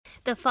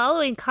The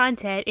following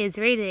content is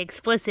rated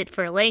explicit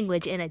for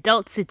language in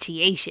adult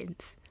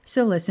situations.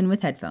 So listen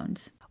with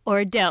headphones.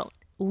 Or don't.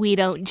 We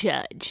don't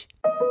judge.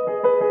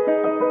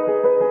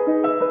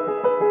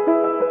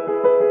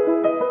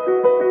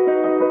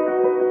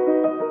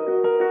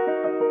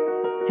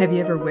 Have you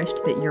ever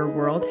wished that your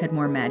world had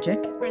more magic?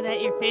 Or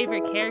that your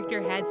favorite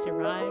character had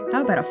survived?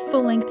 How about a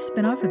full-length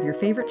spin-off of your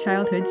favorite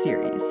childhood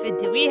series? Then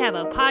do we have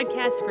a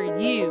podcast for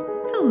you?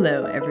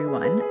 Hello,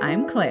 everyone.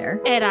 I'm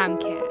Claire. And I'm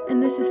Kat.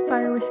 And this is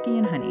Fire, Whiskey,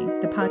 and Honey,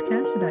 the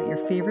podcast about your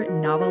favorite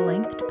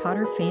novel-length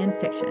Potter fan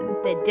fiction.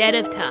 The Dead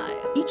of Time.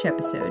 Each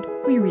episode,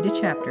 we read a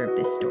chapter of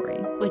this story,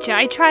 which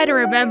I try to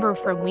remember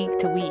from week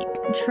to week.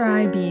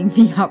 Try being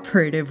the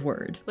operative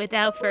word.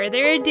 Without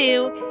further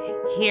ado,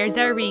 here's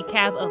our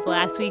recap of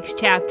last week's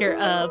chapter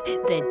of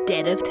The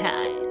Dead of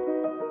Time.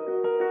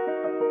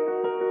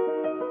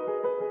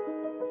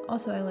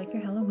 Also, I like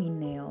your Halloween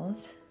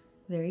nails.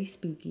 Very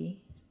spooky.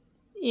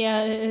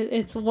 Yeah,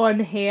 it's one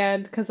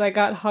hand because I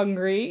got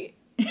hungry.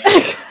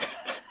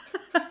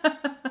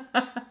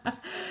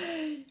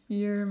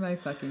 You're my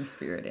fucking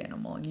spirit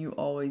animal, and you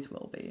always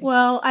will be.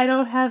 Well, I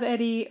don't have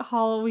any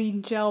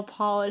Halloween gel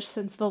polish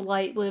since the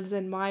light lives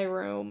in my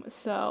room,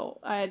 so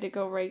I had to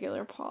go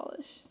regular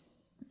polish.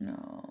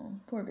 No,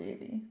 poor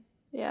baby.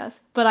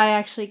 Yes, but I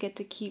actually get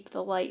to keep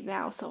the light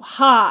now, so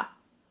ha!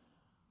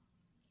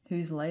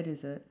 Whose light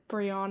is it?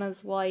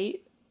 Brianna's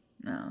light.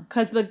 No.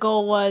 Because the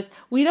goal was,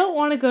 we don't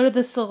want to go to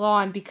the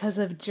salon because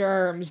of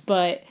germs,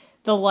 but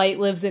the light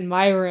lives in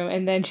my room.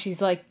 And then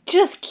she's like,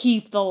 just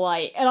keep the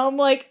light. And I'm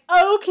like,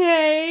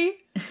 okay.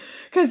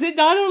 Because it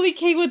not only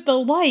came with the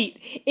light,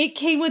 it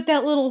came with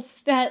that little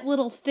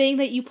thing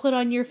that you put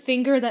on your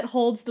finger that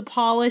holds the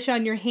polish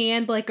on your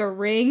hand like a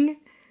ring.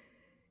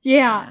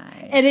 Yeah.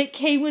 Nice. And it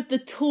came with the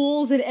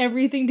tools and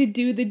everything to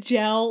do the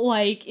gel.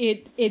 Like,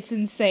 it's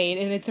insane.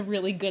 And it's a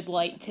really good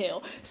light,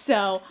 too.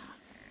 So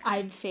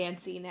I'm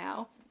fancy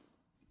now.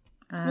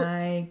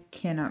 I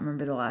cannot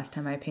remember the last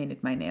time I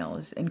painted my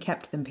nails and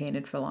kept them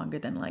painted for longer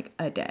than like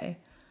a day.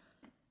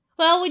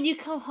 Well, when you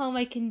come home,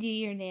 I can do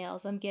your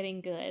nails. I'm getting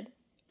good.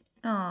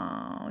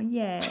 Oh,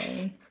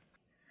 yay.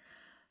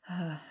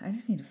 I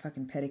just need a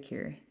fucking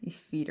pedicure. These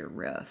feet are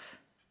rough.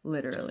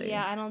 Literally.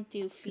 Yeah, I don't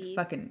do feet.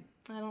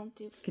 I don't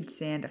do feet. Could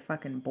sand a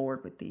fucking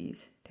board with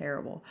these.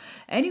 Terrible.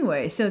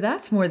 Anyway, so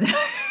that's more than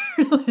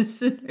our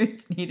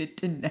listeners needed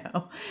to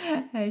know.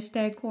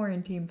 Hashtag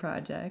quarantine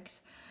projects.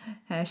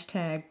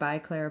 Hashtag buy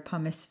Claire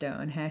pumice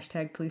stone.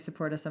 Hashtag please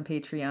support us on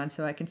Patreon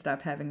so I can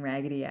stop having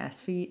raggedy ass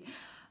feet.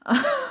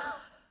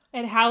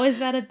 And how is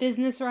that a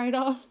business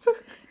write-off?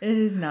 It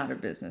is not a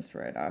business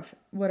write-off.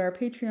 What our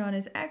Patreon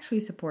is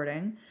actually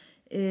supporting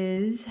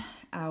is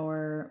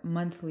our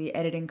monthly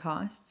editing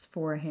costs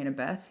for Hannah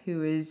Beth,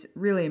 who is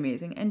really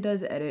amazing and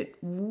does edit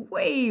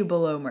way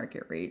below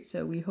market rate.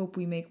 So we hope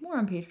we make more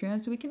on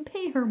Patreon so we can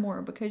pay her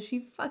more because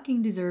she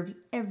fucking deserves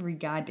every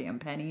goddamn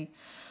penny.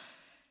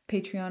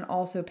 Patreon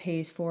also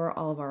pays for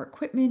all of our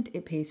equipment.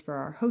 It pays for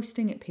our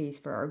hosting. It pays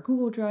for our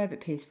Google Drive.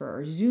 It pays for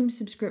our Zoom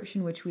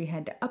subscription, which we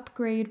had to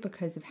upgrade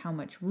because of how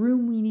much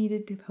room we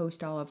needed to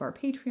host all of our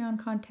Patreon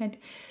content.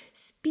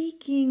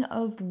 Speaking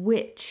of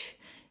which,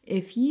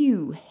 if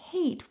you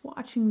hate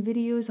watching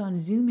videos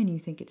on Zoom and you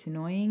think it's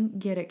annoying,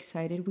 get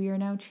excited. We are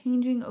now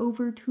changing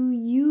over to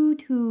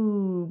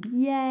YouTube.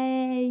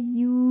 Yay,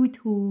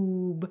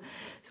 YouTube.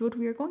 So what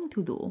we are going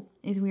to do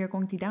is we are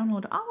going to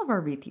download all of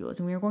our videos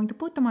and we are going to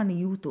put them on the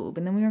YouTube.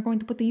 And then we are going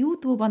to put the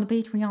YouTube on the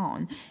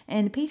Patreon.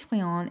 And the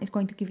Patreon is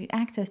going to give you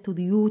access to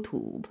the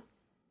YouTube.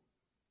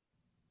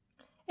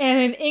 And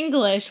in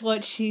English,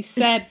 what she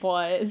said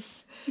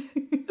was...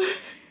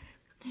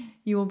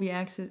 You will be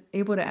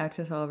able to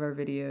access all of our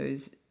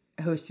videos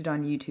hosted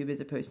on YouTube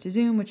as opposed to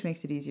Zoom, which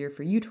makes it easier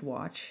for you to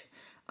watch.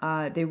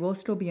 They will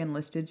still be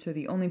unlisted, so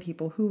the only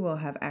people who will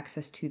have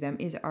access to them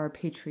is our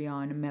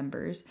Patreon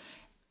members,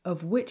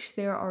 of which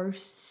there are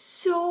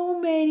so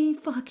many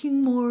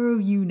fucking more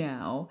of you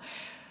now.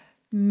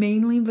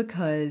 Mainly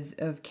because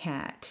of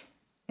Kat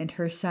and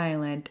her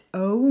silent,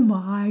 oh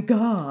my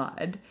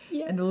god,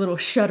 yeah. And a little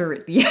shudder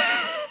at the end.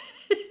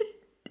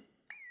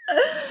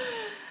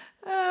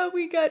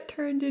 We got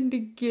turned into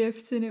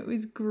gifts and it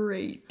was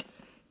great.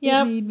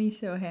 Yep. It made me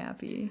so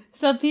happy.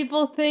 Some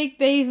people think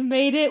they've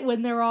made it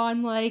when they're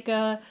on like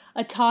a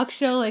talk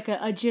show, like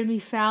a Jimmy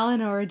Fallon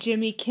or a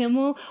Jimmy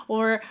Kimmel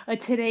or a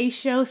Today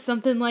Show,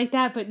 something like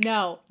that. But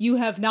no, you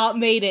have not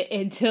made it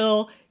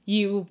until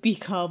you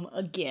become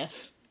a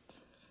GIF.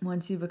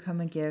 Once you become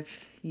a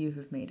GIF, you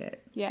have made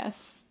it.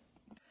 Yes.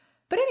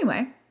 But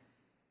anyway,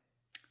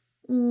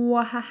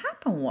 what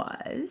happened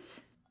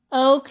was...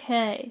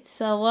 Okay,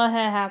 so what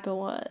had happened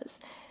was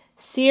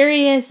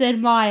Sirius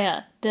and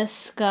Maya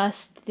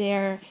discussed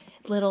their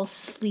little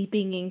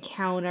sleeping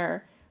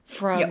encounter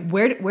from... Yeah,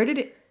 where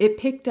did it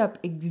picked up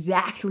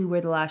exactly where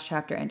the last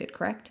chapter ended,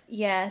 correct?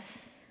 Yes.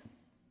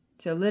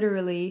 So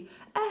literally,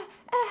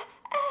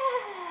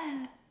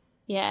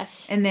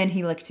 Yes. And then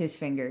he licked his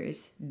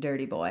fingers,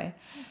 dirty boy.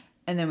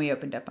 And then we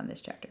opened up on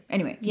this chapter.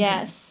 Anyway.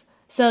 Yes.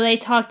 So they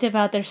talked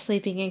about their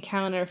sleeping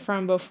encounter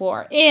from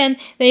before. And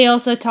they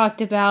also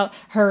talked about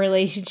her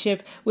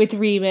relationship with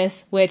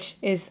Remus, which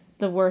is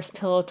the worst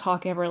pillow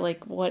talk ever.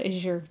 Like, what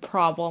is your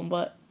problem?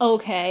 But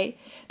okay.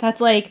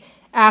 That's like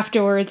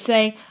afterwards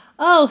saying,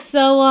 oh,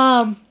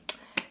 so,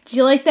 do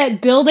you like that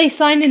bill they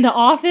signed into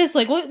Office?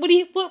 Like, what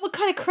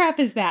kind of crap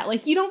is that?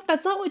 Like,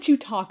 that's not what you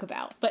talk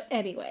about. But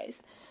anyways.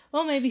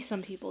 Well, maybe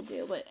some people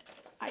do, but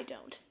I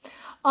don't.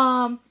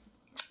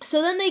 So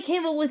then they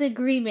came up with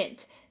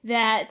agreement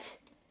that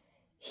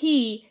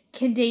he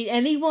can date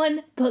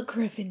anyone but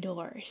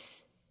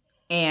Gryffindors.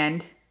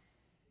 And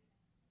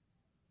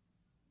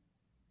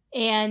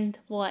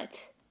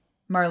what?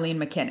 Marlene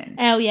McKinnon.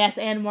 Oh, yes,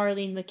 and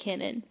Marlene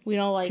McKinnon. We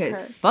don't like her.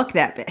 Because fuck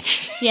that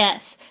bitch.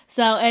 Yes.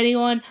 So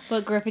anyone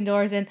but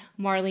Gryffindors and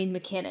Marlene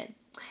McKinnon.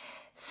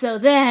 So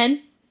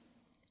then,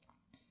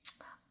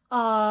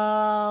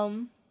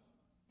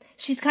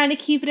 she's kind of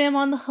keeping him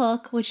on the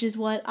hook, which is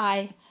what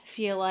I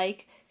feel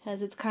like.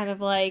 Because it's kind of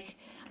like,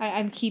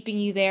 I'm keeping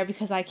you there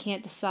because I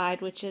can't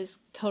decide, which is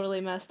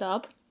totally messed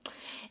up.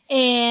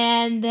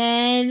 And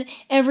then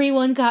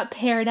everyone got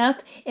paired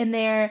up in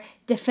their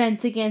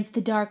defense against the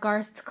dark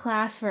arts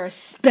class for a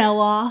spell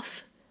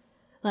off.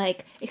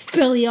 Like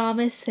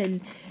Expelliarmus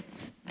and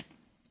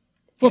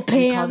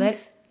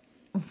Whoopams.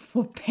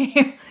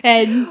 Whoopams.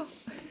 And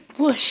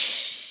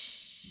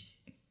whoosh.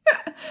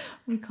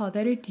 We call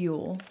that a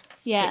duel.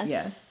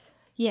 Yes.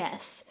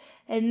 Yes.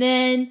 And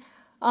then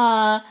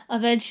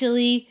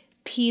eventually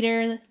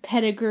Peter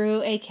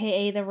Pettigrew,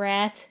 aka the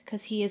rat,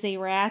 because he is a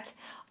rat,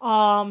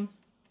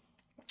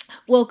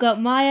 woke up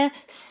Maya,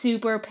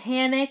 super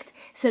panicked,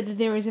 said that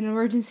there was an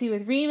emergency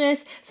with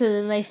Remus, so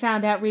then they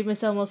found out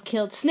Remus almost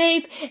killed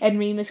Snape, and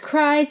Remus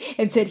cried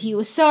and said he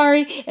was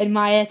sorry, and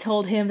Maya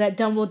told him that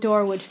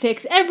Dumbledore would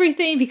fix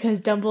everything because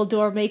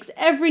Dumbledore makes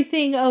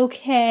everything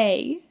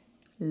okay.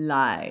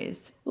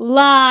 Lies.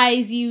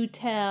 Lies you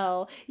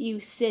tell. You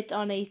sit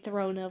on a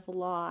throne of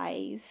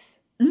lies.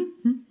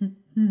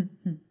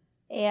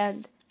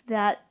 And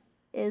that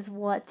is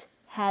what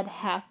had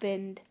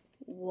happened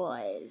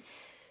was.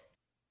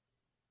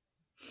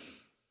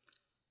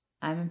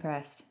 I'm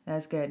impressed. That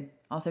was good.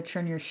 Also,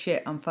 turn your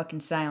shit on fucking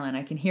silent.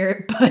 I can hear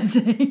it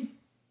buzzing.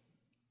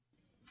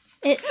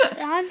 It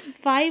on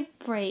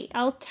vibrate.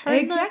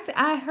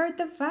 I heard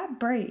the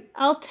vibrate.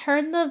 I'll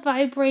turn the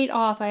vibrate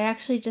off. I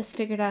actually just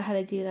figured out how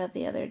to do that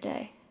the other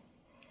day.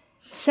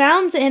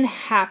 Sounds and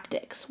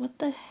haptics. What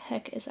the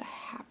heck is a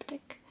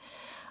haptic?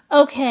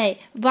 Okay,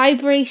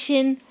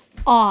 vibration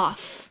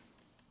off.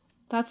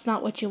 That's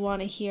not what you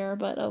want to hear,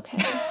 but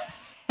okay.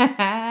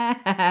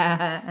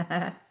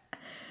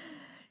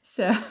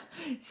 So,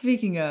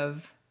 speaking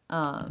of,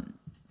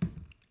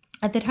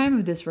 at the time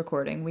of this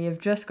recording, we have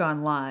just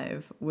gone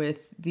live with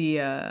the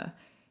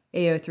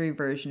AO3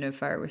 version of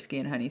Fire, Whiskey,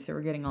 and Honey, so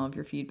we're getting all of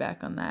your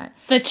feedback on that.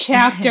 The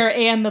chapter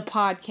and the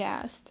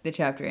podcast. The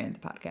chapter and the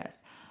podcast.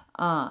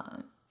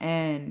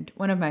 And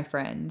one of my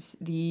friends,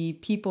 the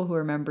people who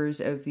are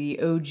members of the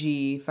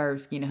OG Fire,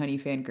 Whiskey, and Honey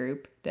fan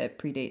group that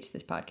predates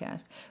this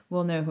podcast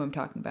will know who I'm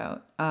talking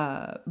about.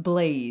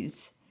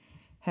 Blaze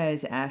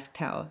has asked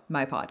how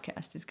my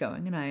podcast is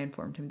going, and I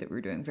informed him that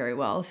we're doing very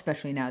well,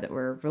 especially now that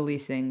we're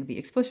releasing the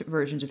explicit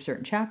versions of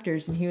certain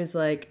chapters. And he was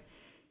like,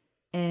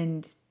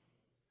 and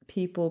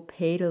people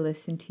pay to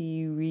listen to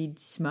you read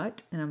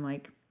smut? And I'm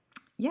like,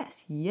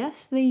 yes,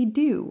 they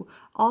do.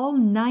 All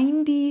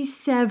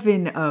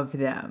 97 of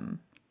them.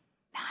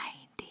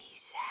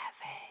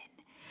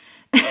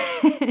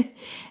 97.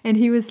 And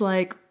he was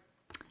like,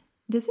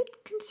 does it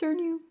concern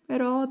you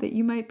at all that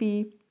you might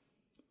be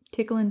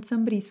tickling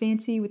somebody's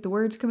fancy with the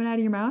words coming out of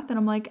your mouth? And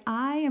I'm like,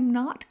 I am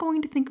not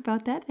going to think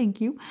about that, thank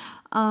you.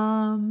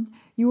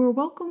 You are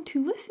welcome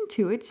to listen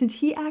to it since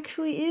he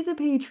actually is a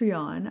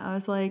Patreon. I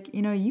was like,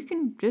 you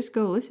can just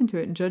go listen to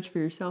it and judge for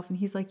yourself. And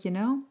he's like,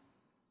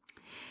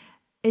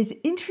 as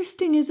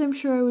interesting as I'm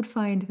sure I would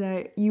find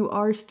that you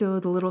are still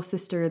the little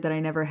sister that I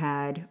never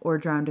had or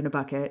drowned in a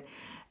bucket,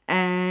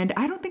 and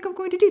I don't think I'm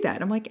going to do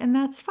that. I'm like, and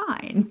that's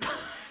fine.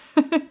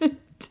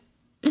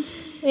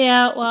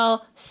 Yeah,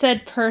 well,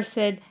 said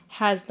person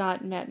has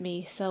not met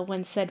me, so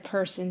when said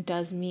person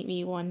does meet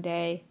me one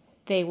day,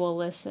 they will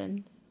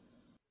listen.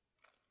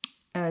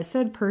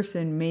 Said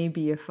person may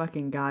be a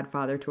fucking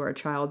godfather to our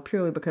child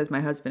purely because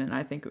my husband and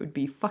I think it would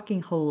be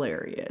fucking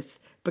hilarious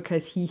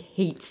because he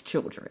hates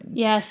children.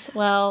 Yes,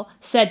 well,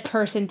 said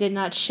person did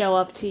not show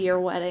up to your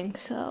wedding,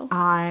 so.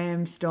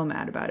 I'm still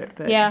mad about it,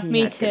 but yeah, he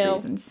me had too. Good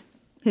reasons.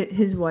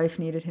 His wife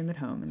needed him at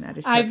home, and that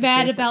is I'm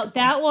mad about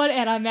that one,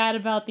 and I'm mad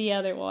about the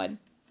other one.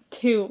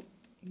 Too.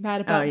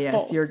 Mad about yes,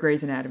 both. You're a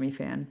Grey's Anatomy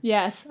fan.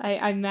 Yes,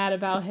 I'm mad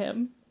about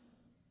him.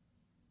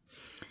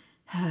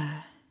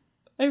 I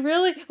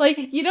really,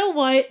 you know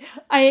what?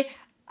 I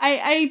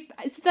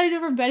since I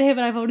never met him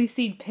and I've only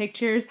seen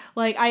pictures,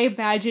 I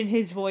imagine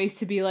his voice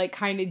to be,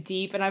 kind of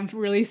deep, and I'm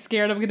really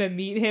scared I'm gonna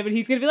meet him and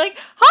he's gonna be like,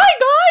 hi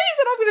guys!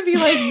 And I'm gonna be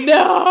like,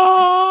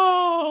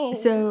 no!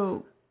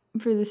 So,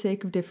 for the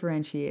sake of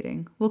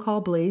differentiating, we'll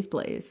call Blaze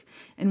Blaze,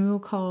 and we'll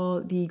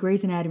call the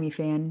Grey's Anatomy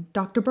fan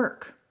Dr.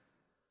 Burke.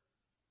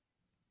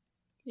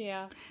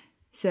 Yeah.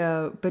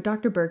 So, but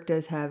Dr. Burke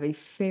does have a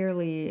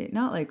fairly,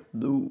 not like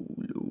low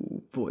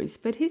voice,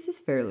 but his is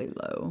fairly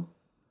low.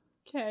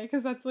 Okay,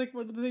 because that's like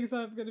one of the things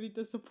I'm going to be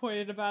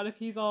disappointed about if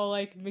he's all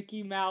like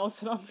Mickey Mouse,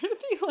 and I'm going to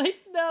be like,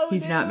 no,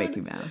 He's dude, not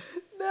Mickey Mouse.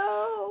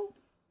 No.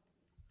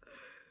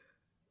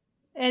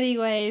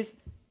 Anyways.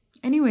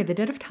 Anyway, the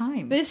Dead of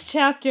Time. This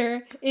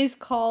chapter is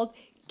called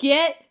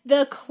Get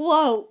the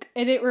Cloak,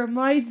 and it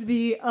reminds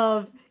me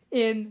of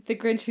in The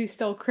Grinch Who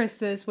Stole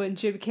Christmas when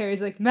Jim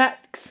Carrey's like,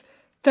 Max,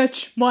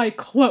 fetch my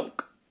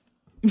cloak.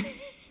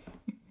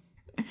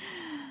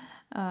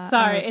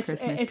 Sorry,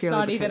 it's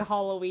not even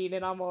Halloween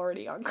and I'm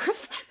already on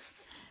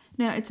Christmas.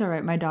 No, it's all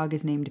right. My dog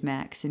is named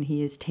Max and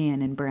he is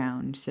tan and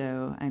brown.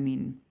 So, I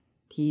mean,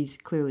 he's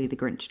clearly the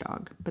Grinch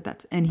dog,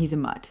 and he's a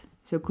mutt.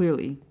 So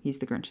clearly he's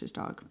the Grinch's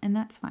dog and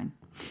that's fine.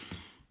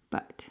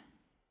 But,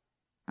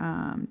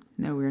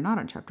 no, we're not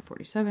on chapter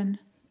 47.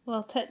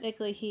 Well,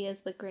 technically he is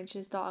the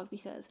Grinch's dog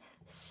because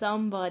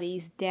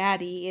somebody's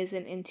daddy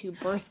isn't into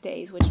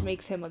birthdays, which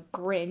makes him a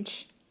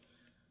Grinch.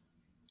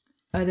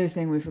 Other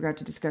thing we forgot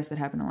to discuss that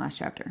happened in the last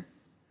chapter.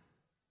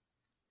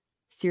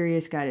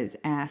 Sirius got his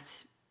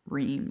ass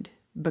reamed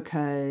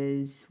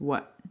because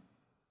what?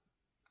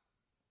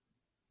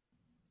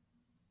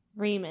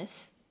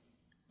 Remus.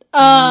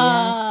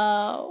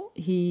 Oh!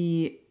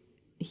 Yes.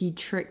 He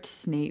tricked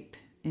Snape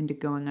into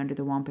going under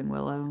the Whomping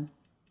Willow.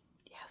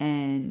 Yes.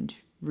 And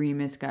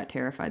Remus got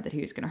terrified that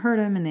he was going to hurt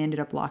him, and they ended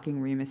up locking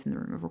Remus in the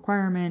Room of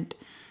Requirement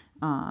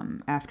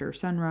after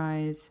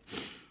sunrise.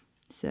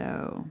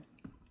 So...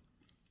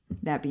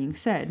 that being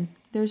said,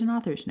 there's an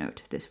author's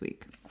note this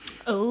week.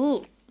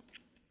 Oh.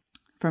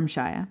 From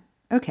Shia.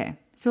 Okay,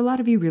 so a lot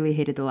of you really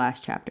hated the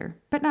last chapter,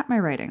 but not my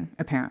writing,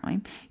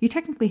 apparently. You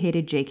technically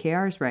hated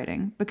JKR's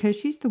writing, because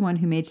she's the one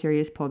who made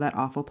Sirius pull that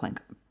awful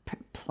prank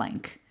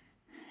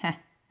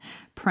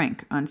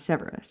on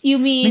Severus. You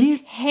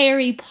mean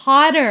Harry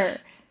Potter?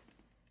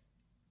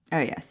 Oh,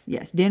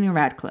 yes. Daniel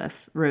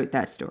Radcliffe wrote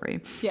that story.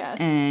 Yes.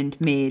 And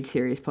made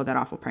Sirius pull that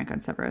awful prank on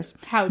Severus.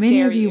 How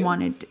dare you?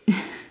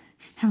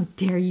 How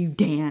dare you,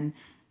 Dan?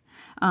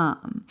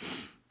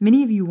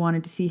 Many of you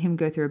wanted to see him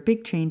go through a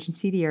big change and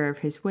see the error of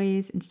his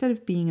ways instead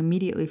of being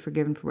immediately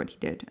forgiven for what he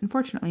did.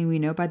 Unfortunately, we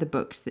know by the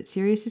books that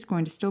Sirius is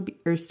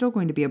still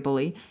going to be a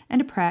bully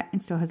and a prat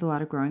and still has a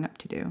lot of growing up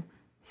to do.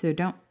 So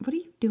what are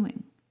you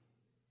doing?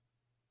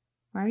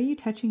 Why are you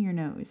touching your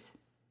nose?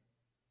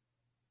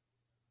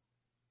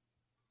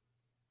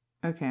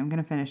 Okay, I'm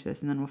going to finish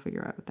this and then we'll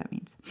figure out what that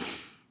means.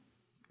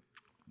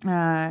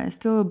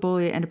 Still a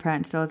bully and a prat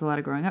and still has a lot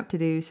of growing up to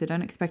do, so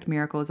don't expect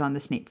miracles on the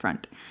Snape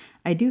front.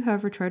 I do,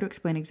 however, try to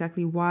explain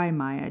exactly why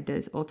Maya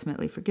does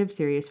ultimately forgive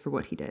Sirius for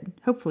what he did.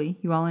 Hopefully,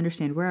 you all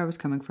understand where I was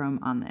coming from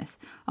on this.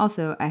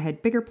 Also, I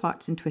had bigger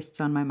plots and twists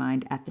on my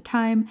mind at the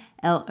time.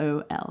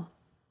 LOL.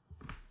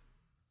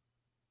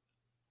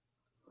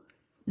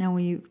 Now,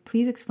 will you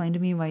please explain to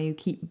me why you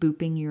keep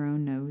booping your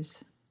own nose?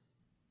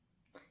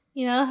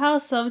 You know how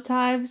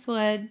sometimes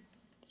when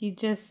you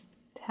just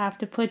have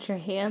to put your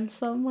hand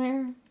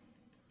somewhere?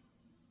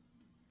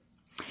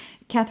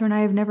 Catherine, I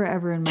have never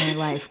ever in my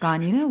life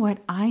gone, you know what?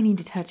 I need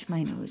to touch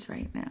my nose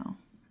right now.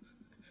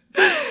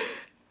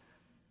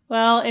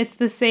 Well, it's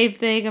the same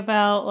thing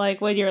about like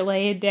when you're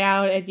laying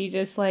down and you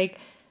just like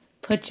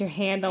put your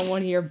hand on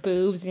one of your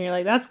boobs and you're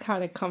like, that's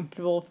kind of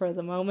comfortable for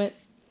the moment.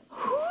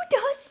 Who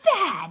does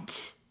that?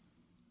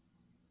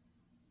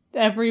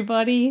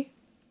 Everybody.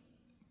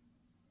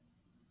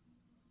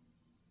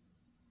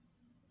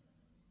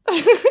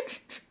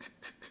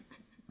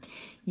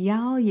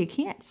 Y'all, you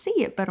can't see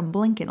it, but I'm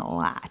blinking a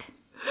lot.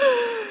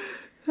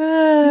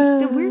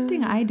 The weird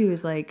thing I do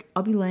is like,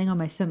 I'll be laying on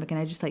my stomach and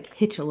I just like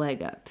hitch a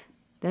leg up.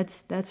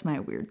 That's my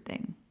weird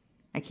thing.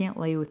 I can't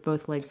lay with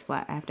both legs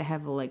flat. I have to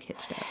have a leg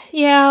hitched up.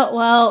 Yeah,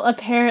 well,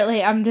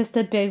 apparently I'm just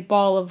a big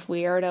ball of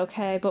weird,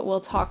 okay? But we'll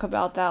talk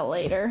about that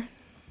later.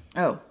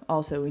 Oh,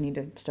 also, we need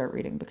to start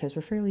reading because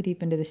we're fairly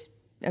deep into this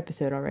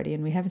episode already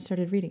and we haven't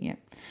started reading yet.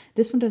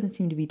 This one doesn't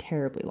seem to be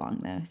terribly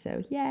long though,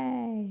 so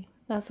yay.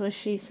 That's what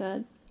she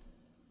said.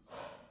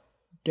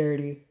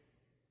 Dirty.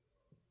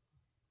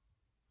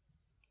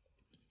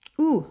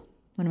 Ooh,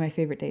 one of my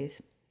favorite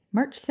days.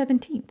 March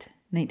 17th,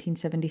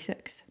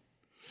 1976.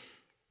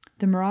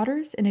 The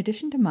Marauders, in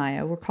addition to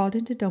Maya, were called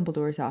into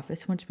Dumbledore's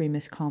office once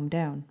Remus calmed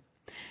down.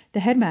 The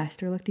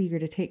headmaster looked eager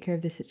to take care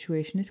of the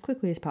situation as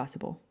quickly as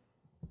possible.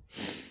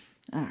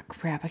 Ah,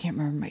 crap, I can't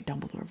remember my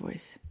Dumbledore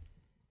voice.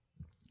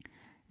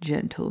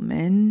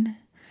 Gentlemen,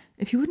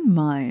 if you wouldn't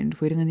mind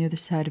waiting on the other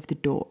side of the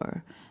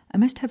door, I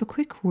must have a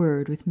quick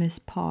word with Miss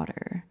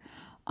Potter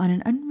on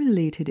an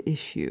unrelated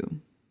issue,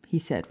 he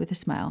said with a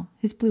smile,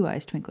 his blue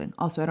eyes twinkling.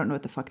 Also, I don't know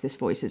what the fuck this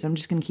voice is. I'm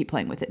just going to keep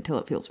playing with it until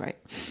it feels right.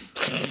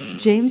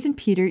 James and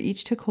Peter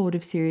each took hold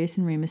of Sirius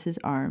and Remus's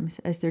arms,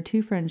 as their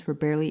two friends were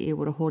barely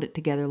able to hold it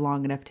together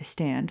long enough to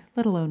stand,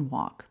 let alone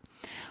walk.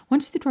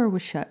 Once the door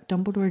was shut,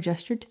 Dumbledore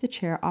gestured to the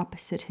chair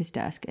opposite his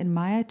desk, and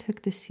Maya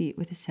took the seat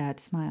with a sad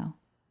smile.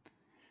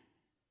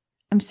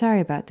 I'm sorry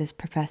about this,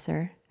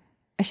 Professor.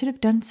 I should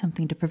have done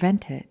something to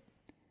prevent it.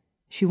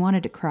 She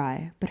wanted to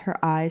cry, but her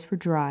eyes were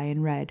dry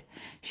and red.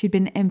 She'd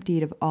been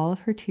emptied of all of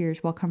her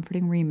tears while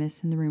comforting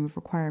Remus in the room of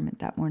requirement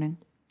that morning.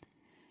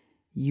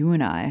 You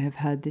and I have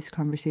had this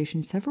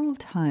conversation several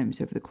times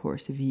over the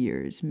course of the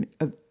years,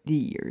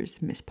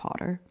 Miss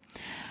Potter.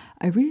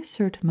 I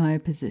reassert my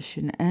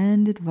position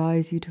and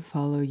advise you to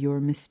follow your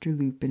Mr.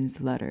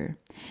 Lupin's letter.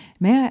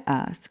 May I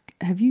ask,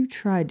 have you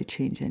tried to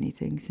change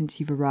anything since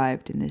you've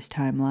arrived in this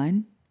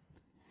timeline?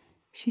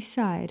 She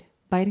sighed,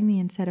 biting the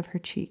inside of her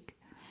cheek.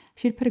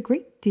 She had put a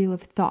great deal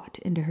of thought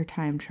into her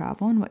time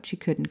travel and what she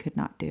could and could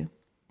not do.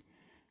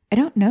 I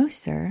don't know,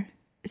 sir.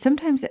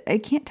 Sometimes I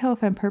can't tell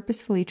if I'm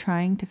purposefully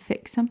trying to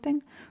fix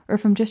something or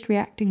if I'm just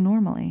reacting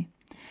normally.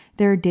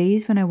 There are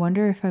days when I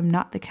wonder if I'm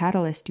not the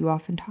catalyst you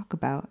often talk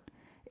about,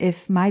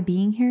 if my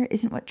being here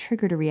isn't what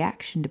triggered a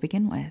reaction to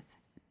begin with.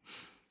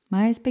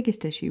 Maya's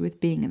biggest issue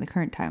with being in the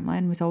current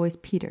timeline was always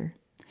Peter.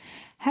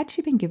 Had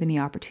she been given the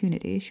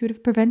opportunity, she would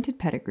have prevented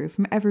Pettigrew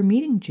from ever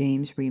meeting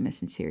James,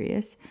 Remus, and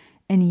Sirius,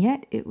 and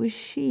yet it was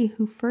she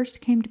who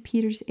first came to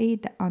Peter's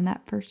aid on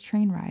that first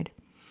train ride.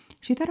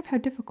 She thought of how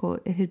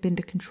difficult it had been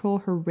to control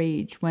her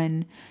rage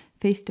when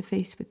face to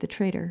face with the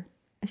traitor,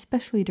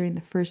 especially during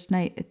the first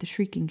night at the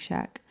Shrieking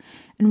Shack,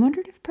 and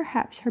wondered if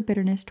perhaps her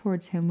bitterness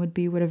towards him would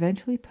be what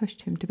eventually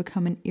pushed him to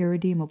become an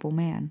irredeemable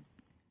man.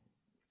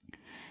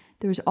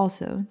 There was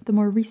also the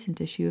more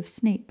recent issue of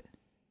Snape.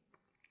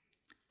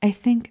 I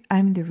think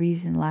I'm the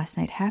reason last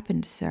night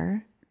happened,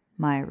 sir,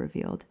 Maya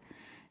revealed.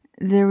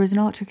 There was an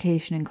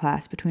altercation in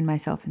class between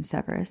myself and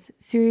Severus.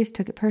 Sirius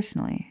took it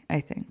personally,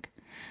 I think.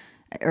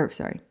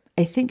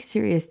 I think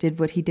Sirius did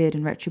what he did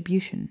in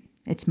retribution.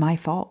 It's my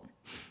fault.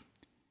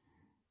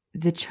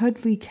 The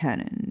Chudley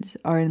Cannons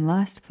are in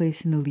last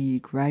place in the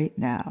league right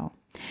now.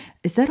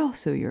 Is that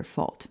also your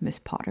fault, Miss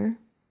Potter?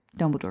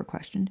 Dumbledore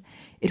questioned.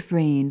 It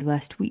rained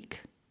last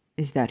week.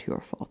 Is that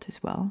your fault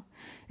as well?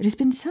 It has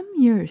been some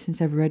years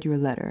since I've read your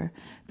letter,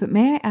 but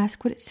may I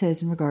ask what it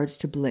says in regards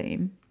to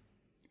blame?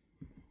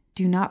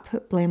 Do not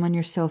put blame on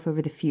yourself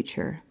over the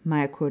future,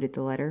 Maya quoted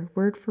the letter,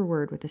 word for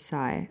word with a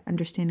sigh,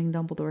 understanding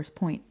Dumbledore's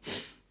point.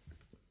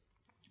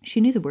 She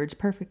knew the words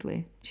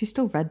perfectly. She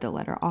still read the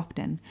letter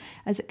often,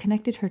 as it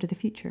connected her to the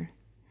future.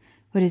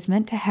 What is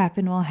meant to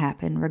happen will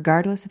happen,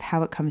 regardless of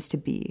how it comes to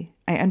be.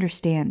 I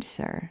understand,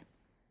 sir.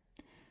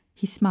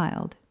 He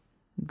smiled.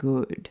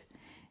 Good.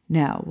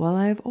 Now, while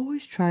I have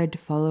always tried to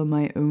follow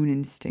my own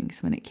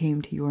instincts when it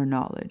came to your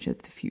knowledge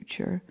of the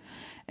future,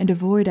 and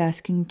avoid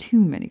asking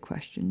too many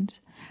questions,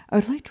 I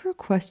would like to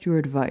request your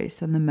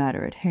advice on the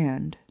matter at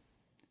hand.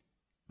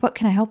 What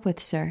can I help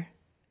with, sir?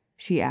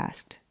 She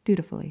asked,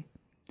 dutifully.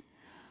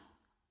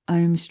 I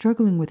am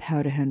struggling with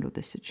how to handle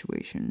this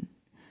situation.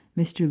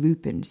 Mr.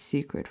 Lupin's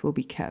secret will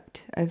be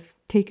kept. I've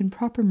taken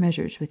proper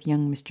measures with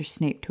young Mr.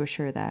 Snape to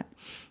assure that.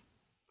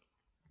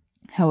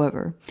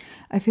 However,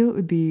 I feel it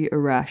would be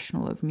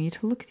irrational of me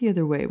to look the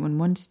other way when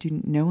one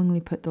student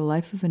knowingly put the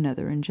life of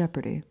another in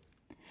jeopardy.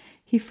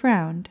 He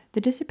frowned.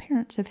 The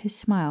disappearance of his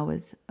smile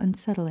was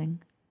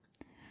unsettling.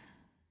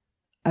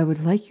 I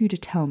would like you to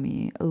tell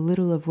me a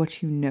little of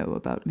what you know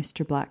about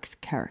Mr. Black's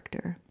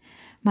character.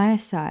 Maya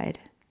sighed.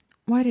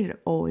 Why did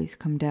it always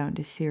come down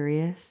to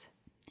Sirius?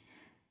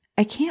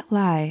 I can't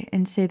lie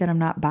and say that I'm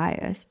not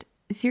biased.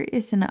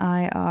 Sirius and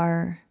I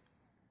are...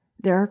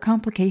 There are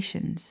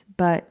complications,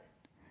 but...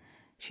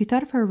 She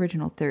thought of her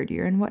original third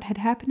year and what had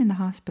happened in the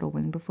hospital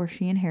wing before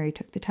she and Harry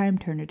took the time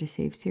turner to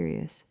save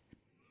Sirius.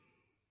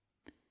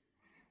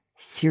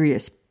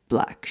 Sirius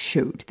Black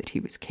showed that he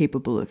was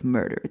capable of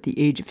murder at the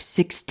age of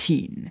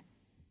 16,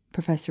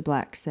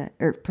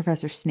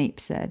 Professor Snape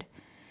said.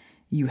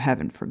 You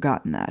haven't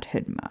forgotten that,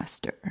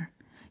 Headmaster.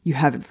 You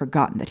haven't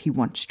forgotten that he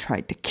once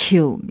tried to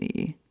kill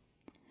me.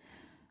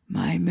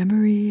 My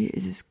memory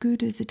is as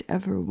good as it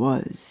ever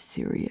was,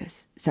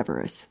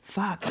 Severus.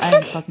 Fuck,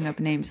 I'm fucking up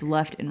names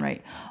left and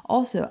right.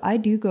 Also, I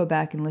do go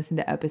back and listen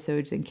to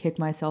episodes and kick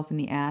myself in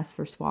the ass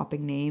for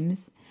swapping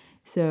names.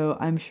 So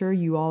I'm sure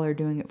you all are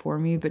doing it for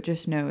me, but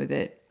just know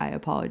that I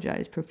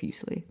apologize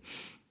profusely.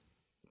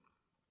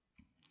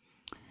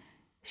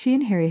 She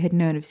and Harry had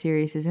known of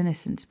Sirius's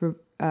innocence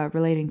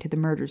relating to the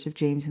murders of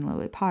James and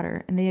Lily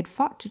Potter, and they had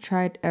fought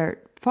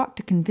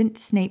to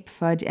convince Snape,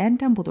 Fudge, and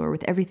Dumbledore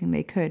with everything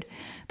they could,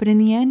 but in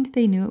the end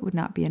they knew it would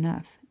not be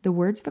enough. The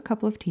words of a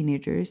couple of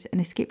teenagers, an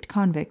escaped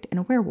convict, and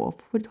a werewolf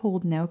would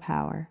hold no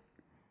power.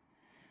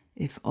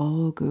 If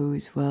all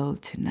goes well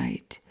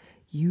tonight,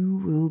 you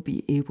will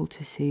be able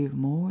to save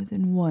more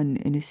than one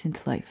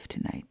innocent life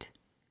tonight.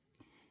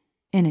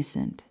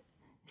 Innocent.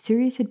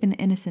 Sirius had been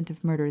innocent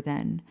of murder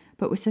then,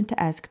 but was sent to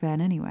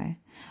Azkaban anyway.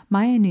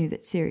 Maya knew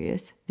that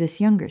Sirius, this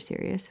younger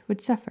Sirius,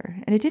 would suffer,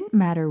 and it didn't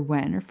matter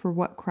when or for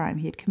what crime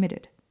he had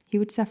committed. He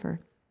would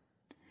suffer.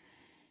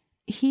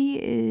 He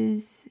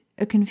is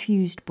a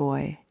confused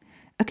boy,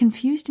 a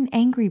confused and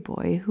angry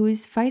boy who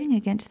is fighting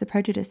against the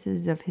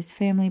prejudices of his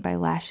family by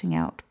lashing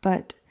out,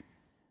 but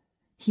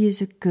he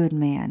is a good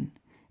man,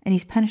 and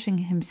he's punishing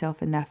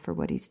himself enough for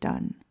what he's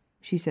done,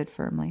 she said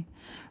firmly,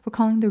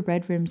 recalling the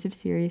red rims of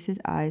Sirius's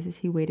eyes as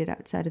he waited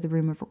outside of the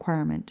room of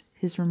requirement,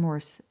 his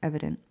remorse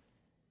evident.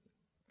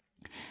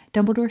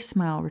 Dumbledore's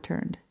smile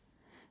returned.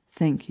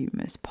 "Thank you,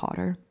 Miss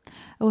Potter.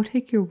 I will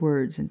take your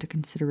words into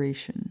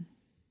consideration."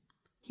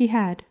 He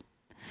had.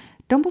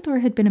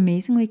 Dumbledore had been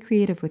amazingly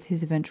creative with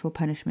his eventual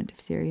punishment of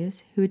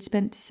Sirius, who had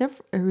spent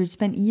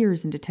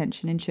years in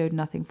detention and showed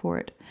nothing for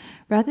it.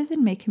 Rather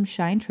than make him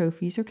shine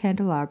trophies or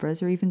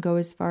candelabras or even go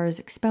as far as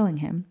expelling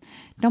him,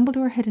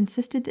 Dumbledore had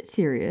insisted that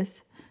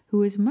Sirius, who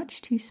was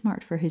much too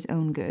smart for his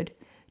own good,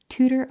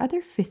 tutor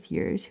other fifth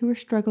years who were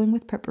struggling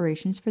with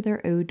preparations for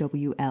their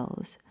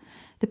OWLs.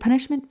 The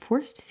punishment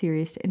forced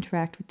Sirius to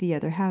interact with the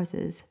other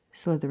houses,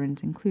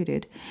 Slytherins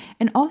included,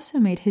 and also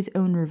made his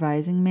own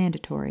revising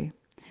mandatory.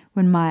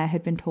 When Maya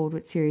had been told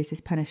what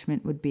Sirius's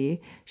punishment would be,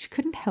 she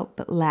couldn't help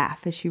but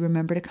laugh as she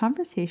remembered a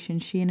conversation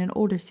she and an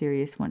older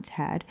Sirius once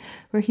had,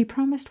 where he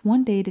promised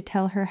one day to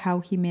tell her how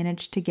he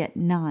managed to get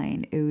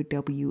 9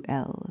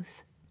 OWLs.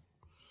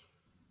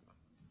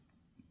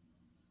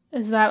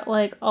 Is that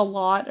like a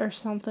lot or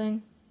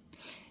something?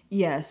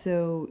 Yeah,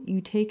 so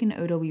you take an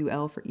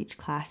OWL for each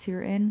class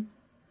you're in.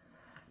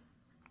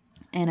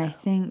 And I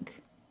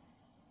think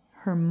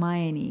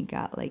Hermione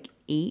got like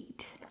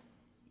 8.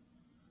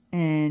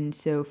 And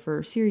so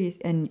for Sirius,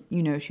 and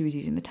she was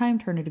using the time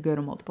turner to go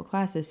to multiple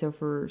classes. So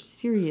for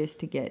Sirius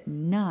to get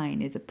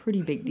 9 is a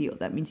pretty big deal.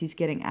 That means he's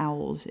getting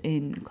owls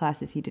in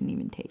classes he didn't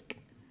even take.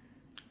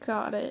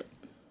 Got it.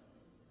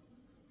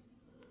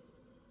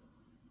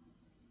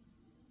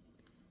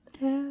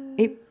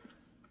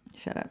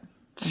 Shut up.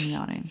 I'm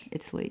yawning.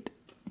 It's late.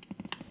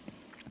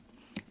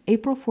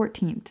 April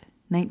 14th,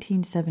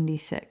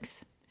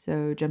 1976.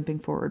 So jumping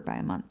forward by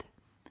a month.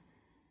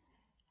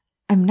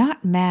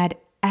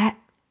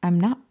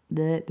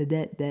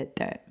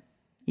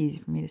 Easy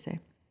for me to say.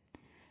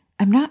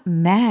 I'm not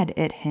mad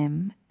at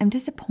him. I'm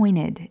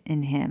disappointed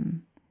in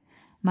him.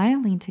 Maya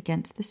leaned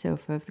against the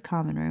sofa of the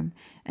common room,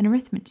 an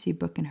arithmancy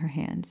book in her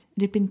hands.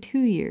 It had been 2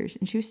 years,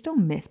 and she was still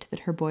miffed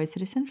that her boys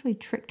had essentially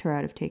tricked her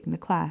out of taking the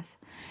class.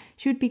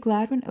 She would be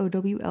glad when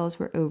OWLs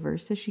were over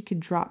so she could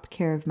drop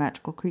Care of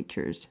Magical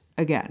Creatures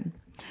again.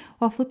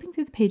 While flipping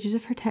through the pages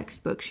of her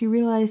textbook, she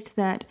realized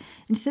that,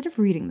 instead of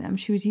reading them,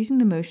 she was using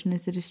the motion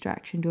as a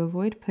distraction to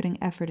avoid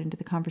putting effort into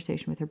the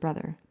conversation with her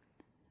brother.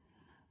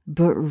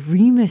 "But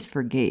Remus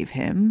forgave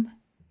him,"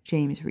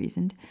 James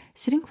reasoned,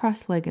 sitting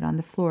cross-legged on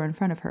the floor in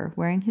front of her,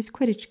 wearing his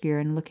Quidditch gear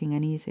and looking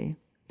uneasy.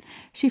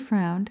 She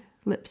frowned,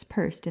 lips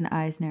pursed and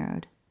eyes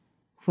narrowed.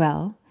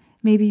 "Well,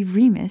 maybe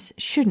Remus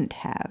shouldn't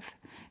have.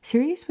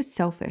 Sirius was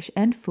selfish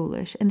and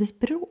foolish, and this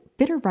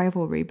bitter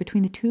rivalry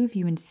between the two of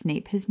you and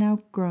Snape has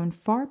now grown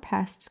far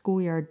past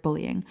schoolyard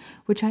bullying,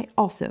 which I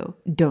also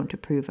don't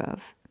approve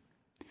of."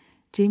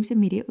 James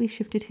immediately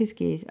shifted his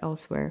gaze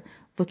elsewhere,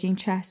 looking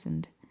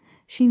chastened.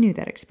 She knew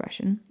that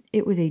expression.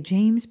 It was a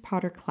James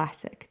Potter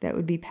classic that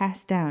would be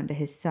passed down to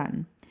his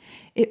son.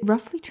 It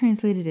roughly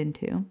translated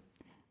into,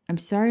 "I'm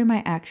sorry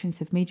my actions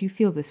have made you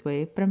feel this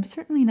way, but I'm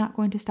certainly not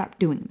going to stop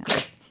doing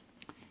them."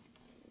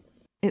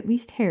 At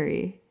least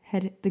Harry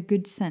had the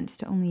good sense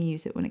to only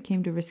use it when it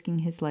came to risking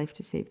his life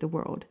to save the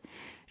world.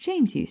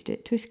 James used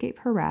it to escape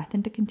her wrath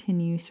and to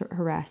continue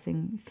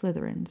harassing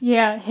Slytherins.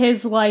 Yeah,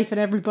 his life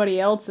and everybody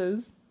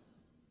else's.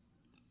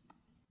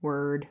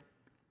 Word.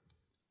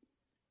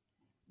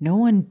 "No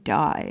one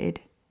died,"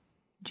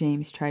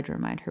 James tried to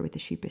remind her with a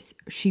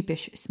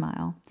sheepish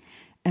smile.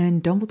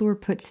 "And Dumbledore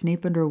put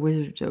Snape under a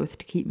wizard's oath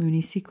to keep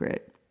Moony's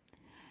secret."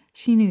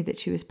 She knew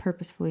that he was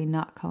purposefully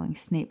not calling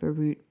Snape a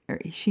rude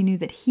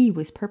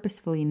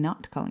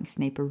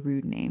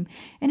name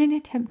in an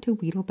attempt to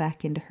wheedle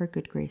back into her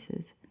good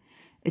graces.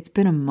 "It's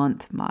been a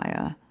month,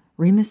 Maya.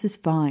 Remus is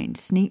fine,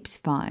 Snape's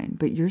fine,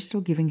 but you're still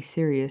giving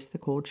Sirius the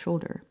cold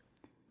shoulder."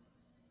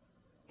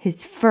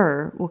 "His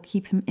fur will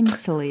keep him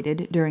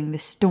insulated during the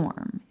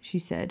storm," she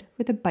said,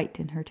 with a bite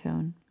in her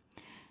tone.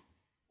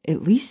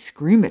 "At least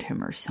scream at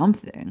him or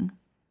something,"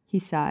 he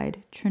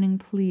sighed, turning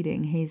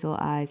pleading hazel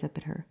eyes up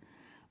at her.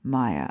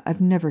 "Maya,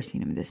 I've never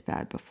seen him this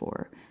bad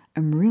before.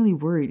 I'm really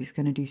worried he's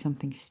going to do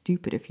something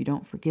stupid if you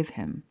don't forgive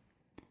him."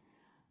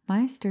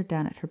 Maya stared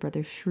down at her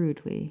brother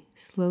shrewdly,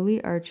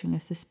 slowly arching a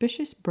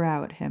suspicious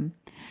brow at him,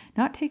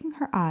 not taking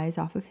her eyes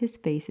off of his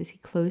face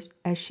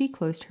as she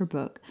closed her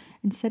book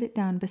and set it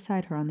down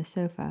beside her on the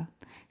sofa.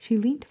 She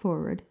leaned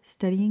forward,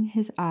 studying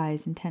his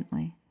eyes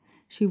intently.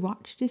 She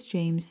watched as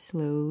James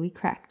slowly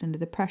cracked under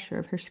the pressure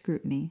of her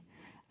scrutiny,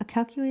 a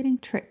calculating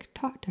trick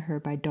taught to her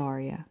by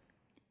Daria.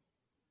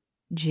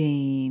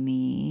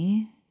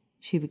 "Jamie,"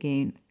 she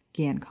began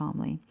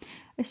calmly,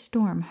 a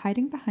storm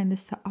hiding behind the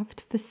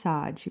soft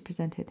facade she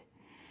presented.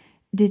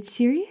 "Did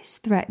Sirius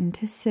threaten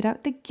to sit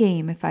out the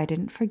game if I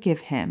didn't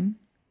forgive him?"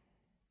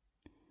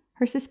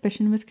 Her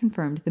suspicion was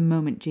confirmed the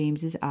moment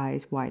James's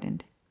eyes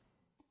widened.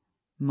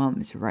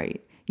 "Mum's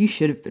right. You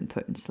should have been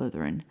put in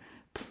Slytherin.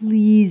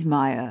 Please,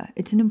 Maya,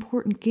 it's an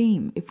important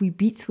game. If we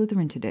beat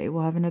Slytherin today,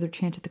 we'll have another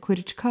chance at the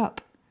Quidditch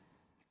Cup."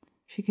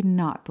 She could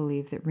not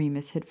believe that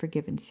Remus had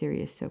forgiven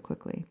Sirius so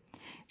quickly.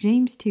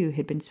 James, too,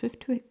 had been swift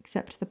to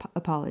accept the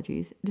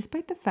apologies,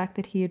 despite the fact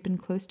that he had been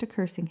close to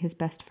cursing his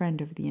best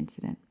friend over the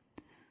incident.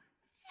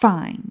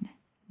 "Fine,"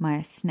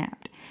 Maya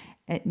snapped,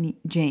 at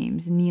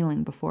James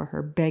kneeling before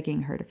her,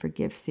 begging her to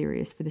forgive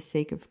Sirius for the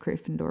sake of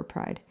Gryffindor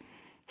pride.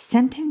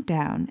 "Send him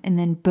down, and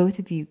then both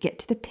of you get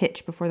to the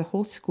pitch before the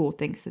whole school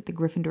thinks that the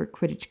Gryffindor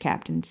Quidditch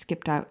captain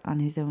skipped out on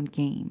his own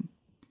game."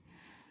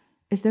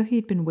 As though he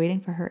had been waiting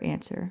for her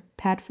answer,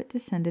 Padfoot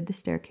descended the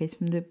staircase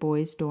from the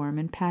boys' dorm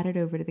and padded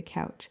over to the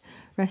couch,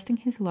 resting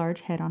his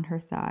large head on her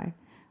thigh,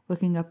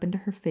 looking up into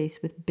her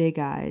face with big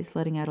eyes,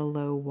 letting out a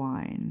low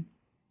whine.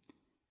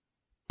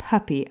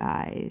 "Puppy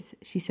eyes,"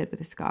 she said with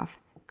a scoff.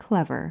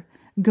 "Clever.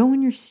 Go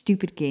in your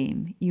stupid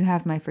game. You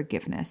have my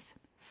forgiveness.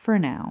 For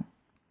now."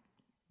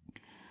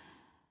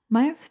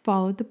 Maya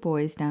followed the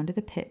boys down to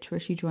the pitch, where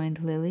she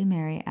joined Lily,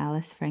 Mary,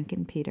 Alice, Frank,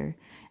 and Peter,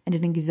 and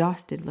an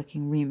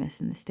exhausted-looking Remus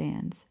in the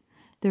stands.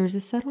 There was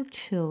a subtle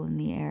chill in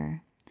the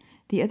air.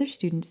 The other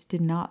students did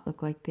not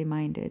look like they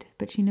minded,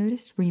 but she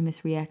noticed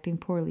Remus reacting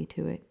poorly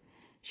to it.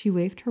 She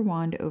waved her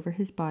wand over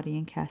his body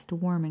and cast a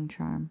warming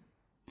charm.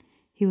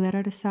 He let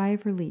out a sigh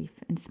of relief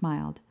and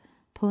smiled,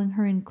 pulling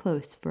her in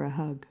close for a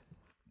hug.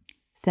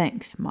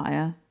 "Thanks,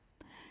 Maya."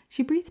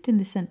 She breathed in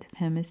the scent of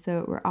him as though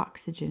it were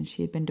oxygen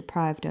she had been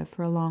deprived of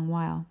for a long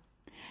while.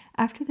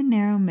 After the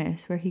narrow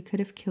miss where he could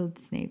have killed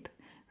Snape,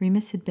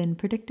 Remus had been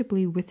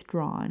predictably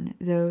withdrawn,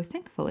 though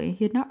thankfully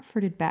he had not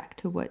reverted back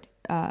to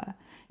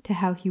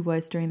how he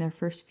was during their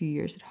first few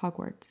years at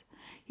Hogwarts.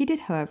 He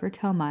did, however,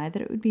 tell Maya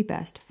that it would be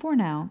best, for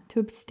now, to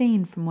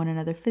abstain from one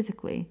another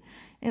physically,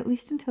 at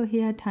least until he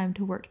had time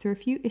to work through a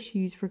few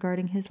issues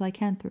regarding his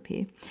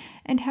lycanthropy,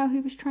 and how he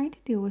was trying to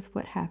deal with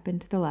what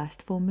happened the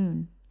last full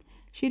moon.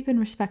 She had been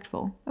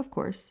respectful, of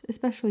course,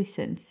 especially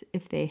since,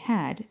 if they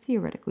had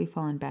theoretically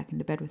fallen back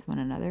into bed with one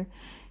another,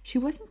 she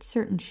was not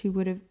certain if she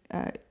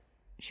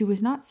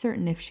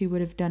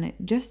would have done it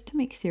just to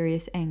make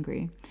Sirius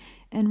angry,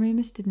 and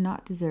Remus did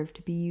not deserve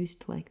to be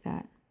used like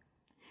that.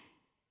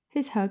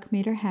 His hug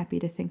made her happy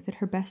to think that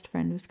her best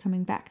friend was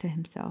coming back to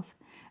himself,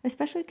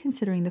 especially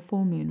considering the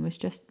full moon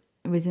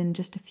was in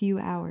just a few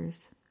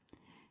hours.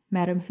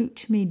 Madame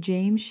Hooch made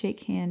James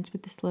shake hands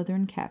with the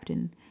Slytherin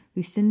captain,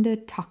 Lucinda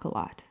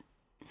Tockalot.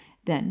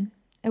 Then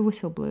a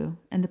whistle blew,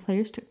 and the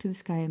players took to the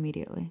sky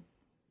immediately.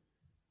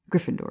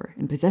 "Gryffindor,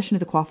 in possession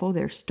of the quaffle,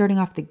 they're starting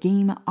off the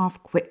game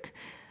off quick.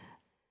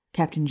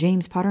 Captain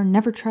James Potter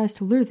never tries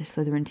to lure the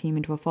Slytherin team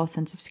into a false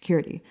sense of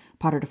security.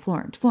 Potter to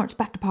Florence, Florence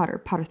back to Potter.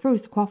 Potter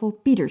throws the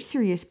quaffle, beater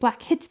Sirius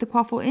Black hits the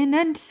quaffle in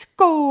and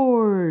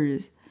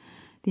scores!"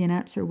 The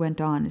announcer went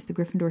on as the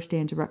Gryffindor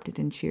stands erupted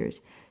in cheers.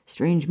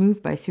 "Strange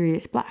move by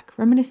Sirius Black,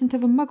 reminiscent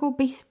of a Muggle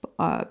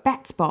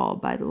bats ball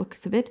by the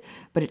looks of it,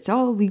 but it's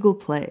all legal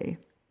play."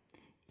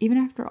 Even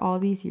after all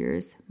these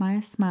years,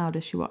 Maya smiled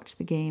as she watched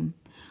the game.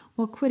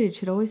 While Quidditch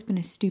had always been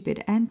a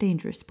stupid and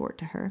dangerous sport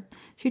to her,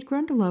 she had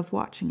grown to love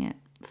watching it.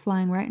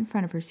 Flying right in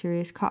front of her,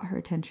 Sirius caught her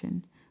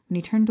attention. When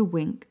he turned to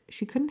wink,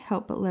 she couldn't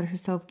help but let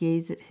herself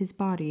gaze at his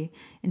body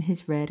in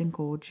his red and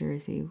gold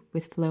jersey,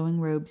 with flowing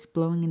robes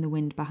blowing in the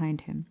wind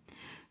behind him.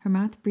 Her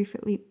mouth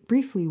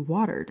briefly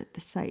watered at the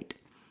sight.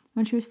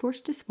 When she was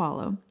forced to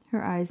swallow,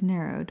 her eyes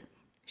narrowed.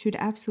 She would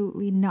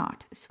absolutely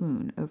not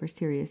swoon over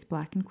Sirius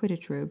Black in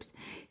Quidditch robes.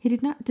 He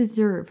did not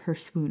deserve her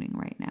swooning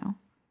right now.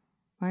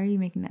 Why are you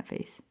making that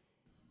face?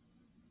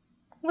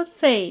 What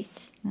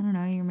face? I don't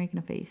know, you're making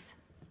a face.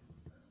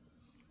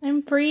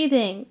 I'm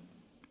breathing.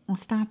 Well,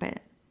 stop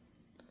it.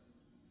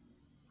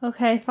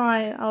 Okay,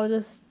 fine. I'll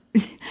just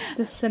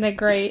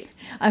disintegrate.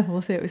 I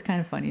will say it was kind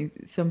of funny.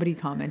 Somebody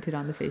commented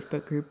on the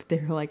Facebook group. They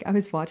were like, I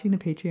was watching the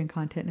Patreon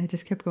content and I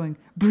just kept going,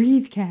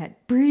 "Breathe,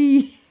 cat,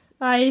 breathe."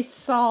 I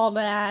saw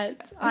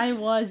that. I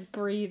was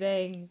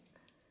breathing.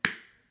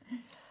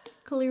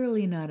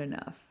 Clearly not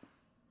enough.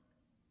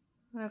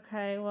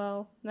 Okay,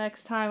 well,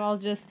 next time I'll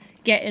just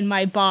get in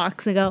my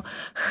box and go.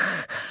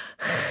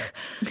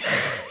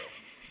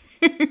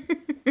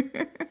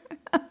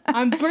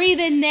 I'm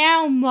breathing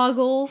now,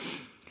 Muggle.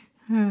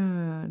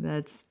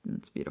 That's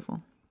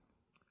beautiful.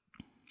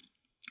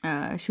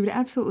 She would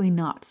absolutely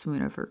not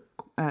swoon over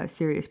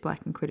Sirius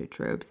Black in Quidditch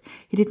robes.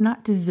 He did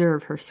not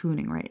deserve her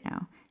swooning right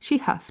now. She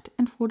huffed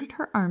and folded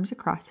her arms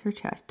across her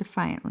chest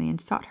defiantly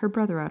and sought her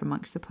brother out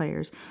amongst the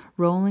players,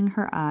 rolling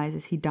her eyes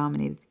as he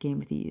dominated the game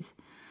with ease.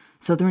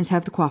 "Slytherins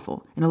have the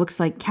quaffle, and it looks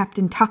like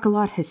Captain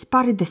Tockalot has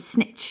spotted the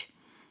snitch."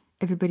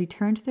 Everybody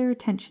turned their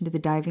attention to the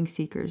diving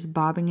seekers,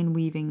 bobbing and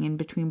weaving in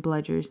between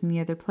Bludgers and the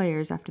other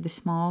players after the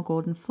small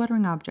golden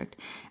fluttering object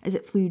as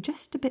it flew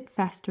just a bit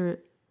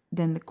faster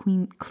than the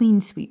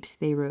clean sweeps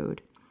they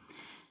rode.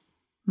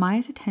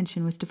 Maya's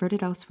attention was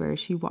diverted elsewhere as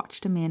she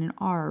watched a man in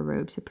aura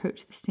robes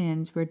approach the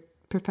stands where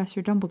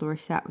Professor Dumbledore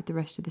sat with the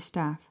rest of the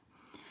staff.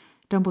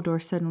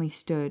 Dumbledore suddenly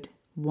stood,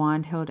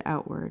 wand held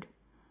outward.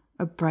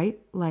 A bright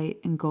light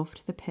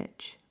engulfed the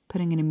pitch,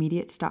 putting an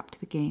immediate stop to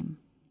the game.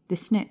 The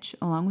snitch,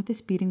 along with the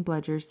speeding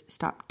Bludgers,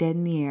 stopped dead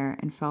in the air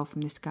and fell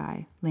from the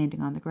sky,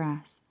 landing on the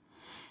grass.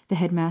 The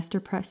headmaster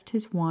pressed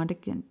his wand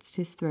against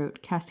his throat,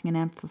 casting an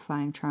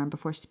amplifying charm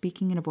before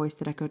speaking in a voice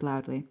that echoed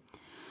loudly.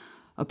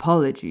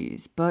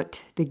 "Apologies,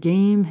 but the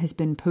game has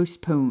been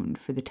postponed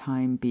for the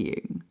time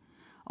being.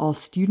 All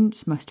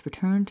students must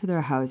return to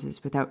their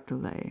houses without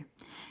delay.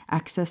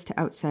 Access to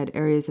outside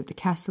areas of the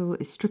castle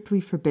is strictly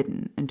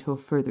forbidden until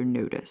further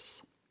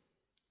notice."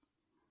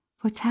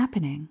 "What's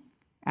happening?"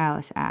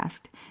 Alice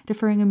asked,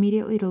 deferring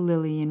immediately to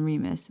Lily and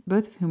Remus,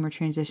 both of whom were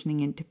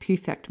transitioning into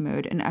prefect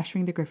mode and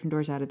ushering the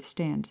Gryffindors out of the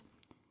stands.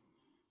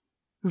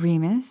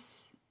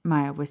 "Remus,"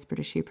 Maya whispered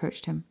as she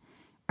approached him,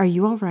 "are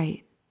you all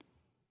right?"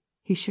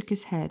 He shook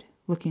his head,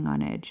 looking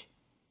on edge.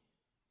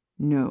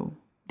 "No,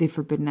 they've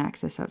forbidden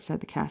access outside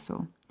the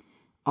castle.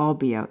 I'll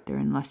be out there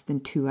in less than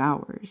 2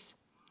 hours."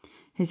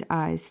 His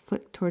eyes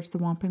flicked towards the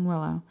Whomping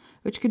Willow,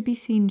 which could be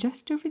seen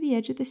just over the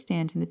edge of the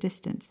stand in the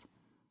distance.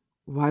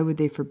 "Why would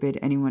they forbid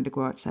anyone to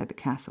go outside the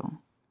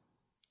castle?"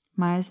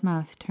 Maya's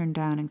mouth turned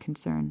down in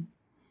concern.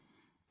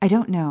 "I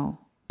don't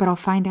know, but I'll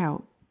find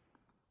out."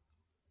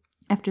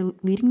 After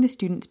leading the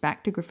students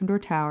back to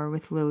Gryffindor Tower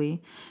with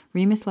Lily,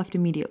 Remus left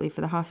immediately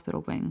for the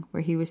hospital wing,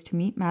 where he was to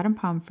meet Madame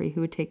Pomfrey, who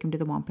would take him to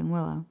the Whomping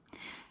Willow.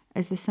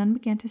 As the sun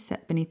began to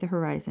set beneath the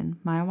horizon,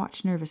 Maya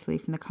watched nervously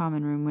from the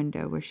common room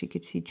window where she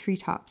could see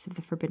treetops of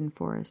the Forbidden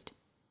Forest.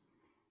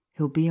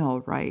 "He'll be all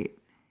right,"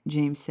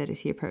 James said as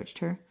he approached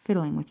her,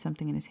 fiddling with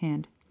something in his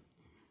hand.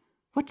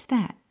 "What's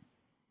that?"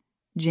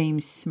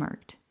 James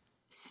smirked.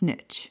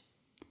 "Snitch."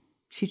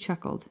 She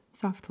chuckled,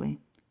 softly.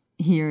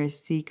 "You're a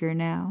seeker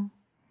now?"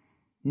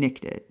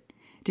 Nicked it.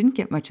 Didn't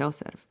get much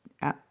else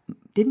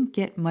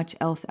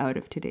out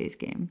of today's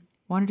game.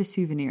 Wanted a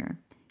souvenir.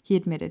 He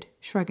admitted,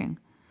 shrugging.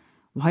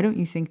 Why do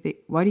you think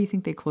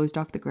they closed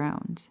off the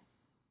grounds?"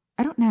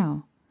 "I don't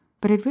know,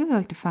 but I'd really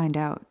like to find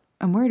out.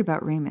 I'm worried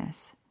about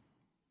Remus."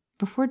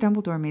 Before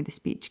Dumbledore made the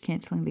speech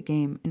canceling the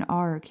game, an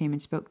Auror came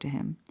and spoke to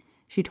him.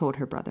 She told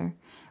her brother,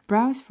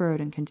 brows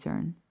furrowed in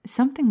concern.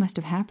 Something must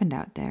have happened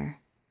out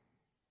there.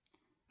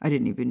 "I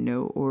didn't even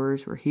know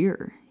Aurors were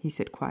here," he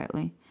said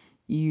quietly.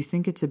 "You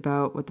think it's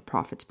about what the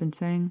prophet's been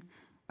saying?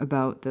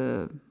 About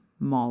the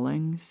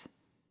maulings?"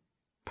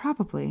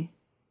 "Probably.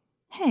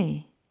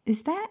 Hey,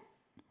 is that—"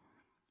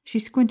 She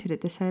squinted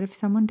at the sight of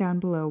someone down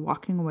below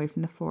walking away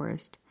from the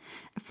forest.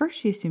 At first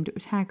she assumed it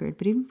was Hagrid,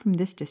 but even from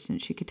this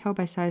distance she could tell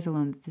by size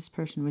alone that this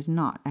person was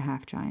not a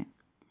half-giant.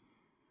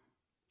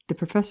 "The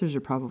professors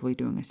are probably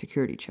doing a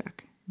security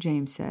check,"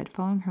 James said,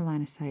 following her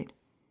line of sight.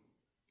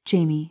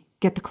 "Jamie,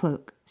 get the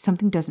cloak.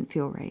 Something doesn't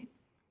feel right."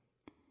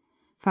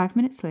 5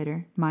 minutes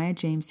later, Maya,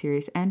 James,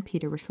 Sirius, and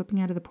Peter were slipping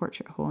out of the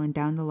portrait hole and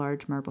down the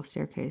large marble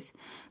staircase.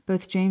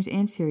 Both James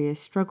and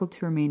Sirius struggled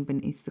to remain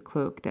beneath the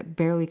cloak that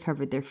barely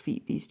covered their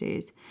feet these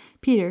days.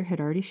 Peter had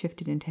already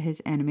shifted into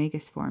his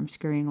animagus form,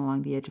 scurrying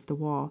along the edge of the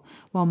wall,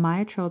 while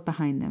Maya trailed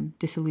behind them,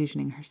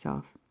 disillusioning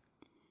herself.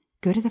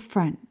 "Go to the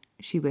front,"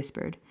 she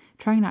whispered,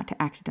 trying not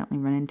to accidentally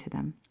run into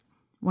them.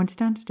 Once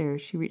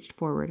downstairs, she reached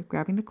forward,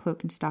 grabbing the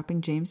cloak and stopping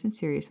James and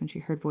Sirius when she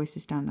heard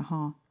voices down the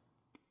hall.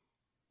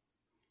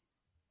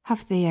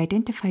 "Have they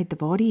identified the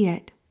body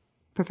yet?"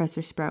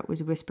 Professor Sprout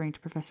was whispering to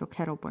Professor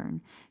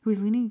Kettleburn, who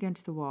was leaning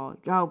against the wall.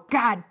 "Oh,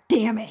 God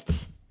damn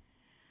it!"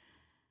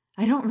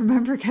 I don't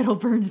remember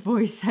Kettleburn's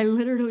voice. I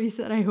literally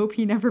said I hope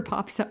he never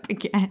pops up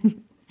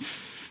again.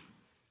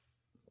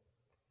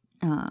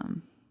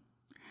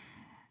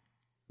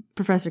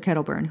 Professor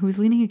Kettleburn, who was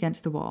leaning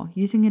against the wall,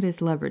 using it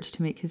as leverage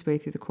to make his way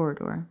through the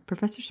corridor.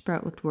 Professor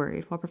Sprout looked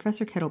worried, while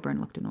Professor Kettleburn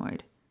looked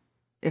annoyed.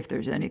 "If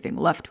there's anything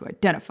left to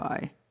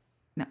identify..."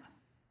 No.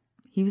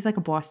 He was like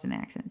a Boston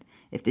accent.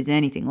 "If there's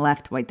anything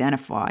left to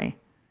identify..."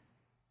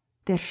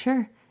 "They're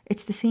sure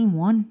it's the same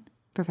one?"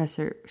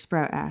 Professor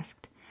Sprout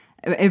asked.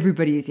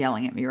 Everybody is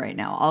yelling at me right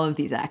now. All of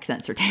these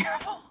accents are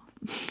terrible.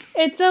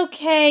 It's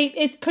okay.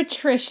 It's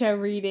Patricia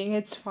reading.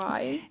 It's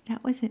fine.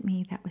 That wasn't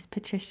me. That was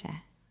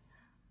Patricia.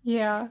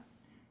 Yeah.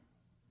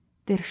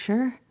 "They're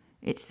sure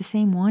it's the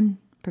same one?"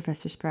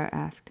 Professor Sprout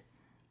asked.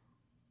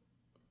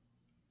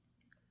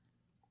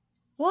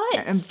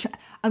 What?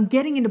 I'm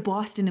getting into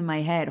Boston in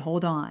my head.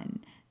 Hold on.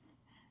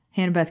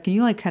 Hannah-Beth, can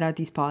you cut out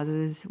these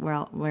pauses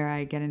where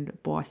I get into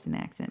Boston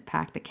accent?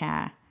 Pack the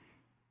car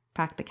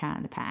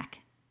in the pack.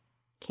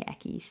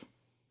 Khakis.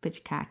 Put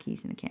your car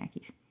keys in the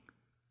khakis.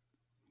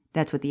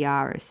 That's what the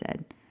Auror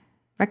said.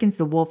 Reckons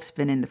the wolf's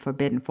been in the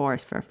Forbidden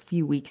Forest for a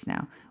few weeks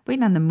now,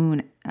 waiting the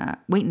moon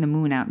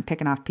out and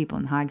picking off people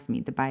in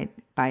Hogsmeade to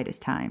bide his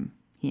time,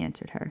 he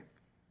answered her.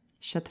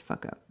 Shut the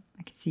fuck up.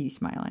 I can see you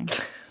smiling.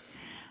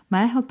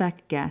 Maya held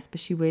back a gasp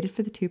as she waited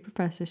for the two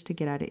professors to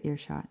get out of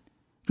earshot.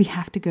 "We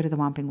have to go to the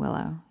Whomping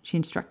Willow," she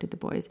instructed the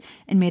boys,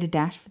 and made a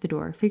dash for the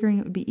door, figuring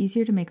it would be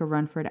easier to make a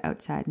run for it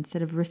outside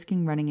instead of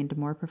risking running into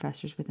more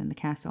professors within the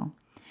castle.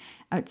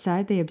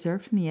 Outside, they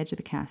observed from the edge of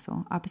the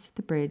castle, opposite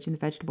the bridge and the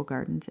vegetable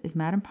gardens, as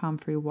Madame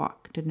Pomfrey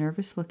walked a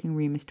nervous-looking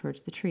Remus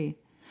towards the tree.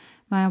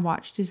 Maya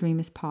watched as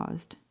Remus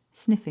paused,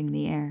 sniffing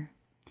the air.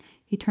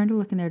 He turned to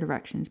look in their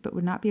directions, but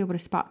would not be able to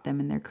spot them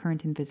in their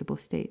current invisible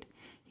state.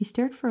 He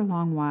stared for a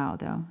long while,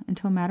 though,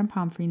 until Madame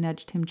Pomfrey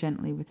nudged him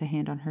gently with a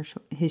hand on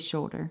his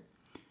shoulder.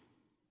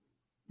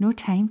 "No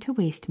time to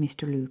waste,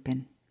 Mr.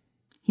 Lupin."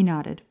 He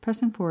nodded,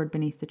 pressing forward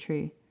beneath the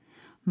tree.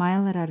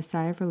 Maya let out a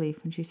sigh of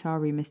relief when she saw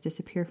Remus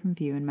disappear from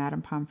view and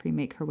Madame Pomfrey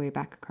make her way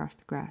back across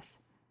the grass.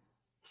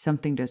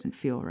 "Something doesn't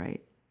feel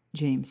right,"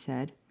 James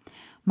said.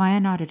 Maya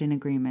nodded in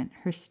agreement.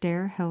 Her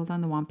stare held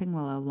on the Whomping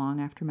Willow long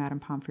after Madame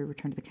Pomfrey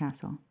returned to the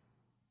castle.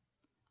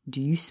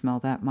 Do you smell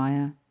that,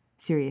 Maya?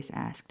 Sirius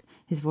asked,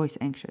 his voice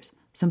anxious.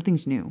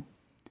 Something's new.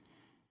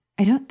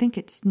 I don't think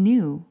it's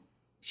new.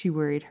 She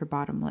worried, her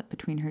bottom lip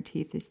between her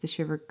teeth as the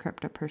shiver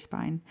crept up her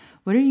spine.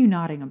 What are you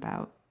nodding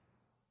about?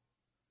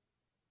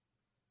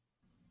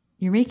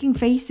 You're making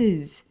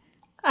faces.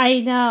 I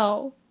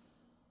know.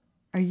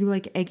 Are you,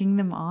 like, egging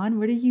them on?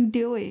 What are you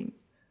doing?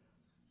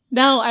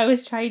 No, I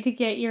was trying to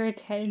get your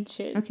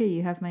attention. Okay,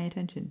 you have my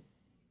attention.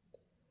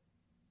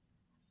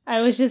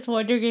 I was just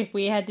wondering if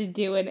we had to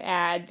do an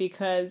ad,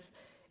 because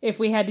if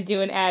we had to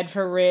do an ad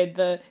for Rid,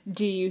 the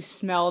do you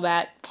smell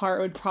that part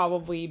would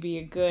probably be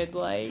a good,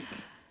 like...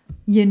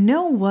 You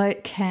know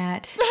what,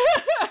 Kat?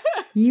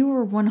 You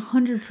were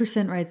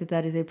 100% right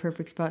that is a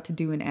perfect spot to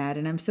do an ad,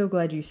 and I'm so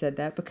glad you said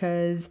that,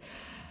 because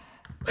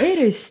it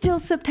is still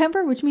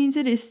September, which means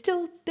there is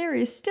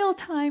still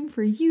time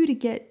for you to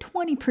get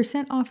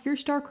 20% off your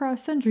Starcross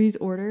Sundries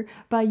order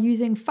by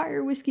using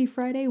Fire Whiskey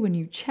Friday when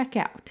you check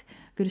out.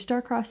 Go to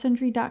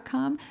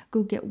starcrosssundry.com,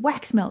 go get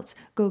wax melts,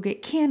 go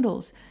get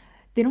candles.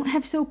 They don't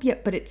have soap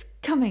yet, but it's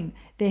coming.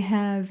 They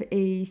have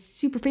a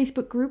super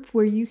Facebook group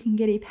where you can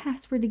get a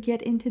password to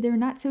get into their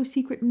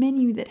not-so-secret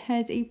menu that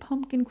has a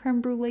pumpkin creme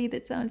brulee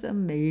that sounds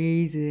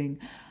amazing.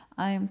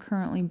 I am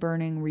currently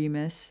burning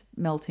Remus,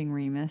 melting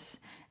Remus,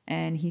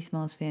 and he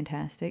smells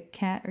fantastic.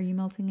 Kat, are you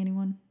melting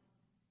anyone?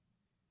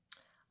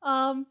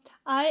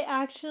 I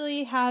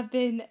actually have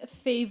been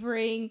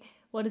favoring,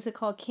 what is it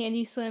called? Can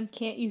You Swim?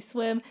 Can't You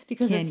Swim?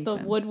 Because it's the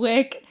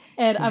Woodwick,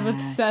 and I'm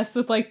obsessed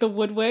with, like, the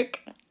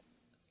Woodwick.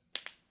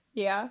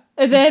 Yeah.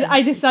 And then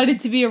I decided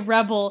to be a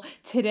rebel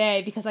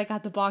today because I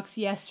got the box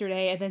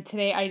yesterday, and then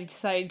today I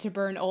decided to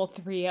burn all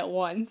three at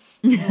once.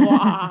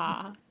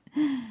 Wow.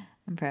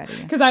 I'm proud of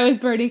you. Because I was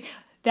burning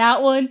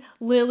that one,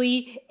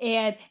 Lily,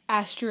 and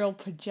Astral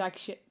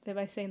Projection. Am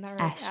I saying that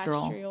right?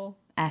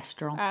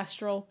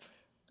 Astral.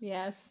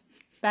 Yes.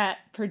 That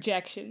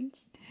Projections.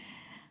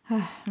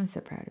 I'm so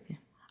proud of you.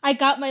 I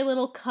got my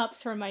little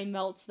cups for my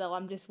melts, though.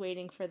 I'm just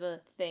waiting for the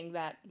thing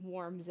that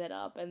warms it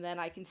up, and then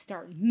I can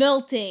start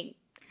melting.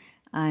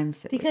 I'm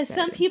so Because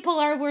excited. some people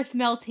are worth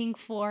melting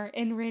for,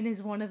 and Rin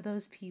is one of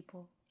those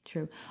people.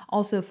 True.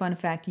 Also, fun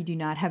fact, you do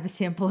not have a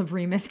sample of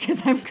Remus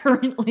because I'm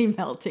currently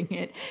melting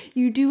it.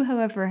 You do,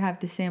 however, have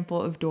the sample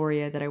of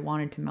Doria that I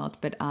wanted to melt,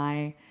 but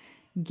I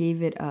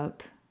gave it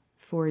up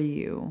for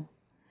you,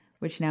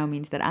 which now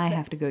means that I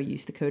have to go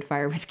use the code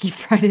Fire Whiskey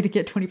Friday to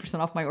get 20%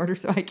 off my order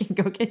so I can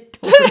go get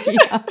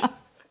Doria.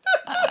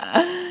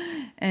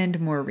 And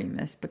more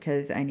Remus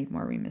because I need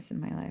more Remus in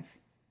my life.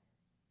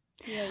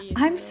 Yeah,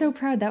 I'm so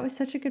proud. That was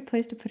such a good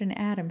place to put an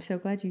ad. I'm so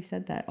glad you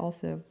said that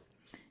also.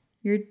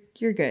 You're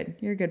good.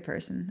 You're a good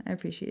person. I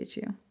appreciate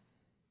you.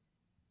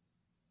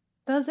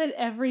 Doesn't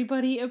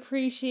everybody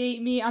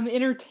appreciate me? I'm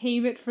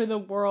entertainment for the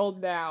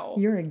world now.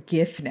 You're a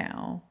GIF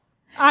now.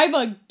 I'm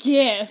a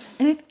GIF.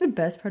 And I think the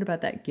best part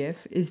about that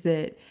GIF is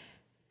that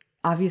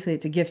obviously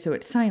it's a GIF, so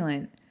it's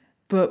silent.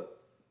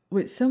 But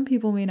what some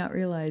people may not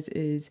realize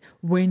is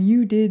when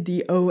you did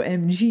the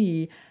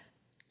OMG,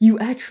 you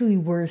actually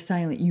were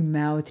silent. You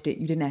mouthed it.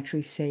 You didn't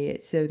actually say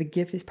it. So the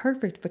GIF is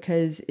perfect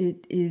because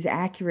it is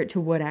accurate to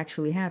what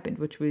actually happened,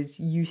 which was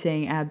you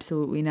saying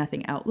absolutely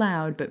nothing out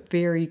loud, but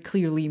very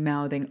clearly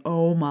mouthing,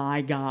 oh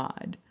my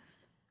God.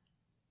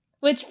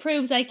 Which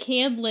proves I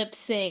can lip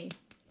sing.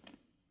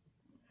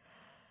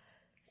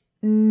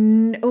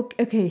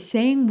 Okay,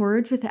 saying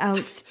words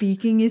without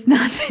speaking is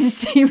not the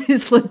same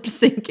as lip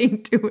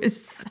syncing to a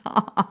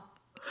song.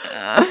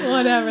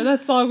 Whatever,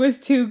 that song was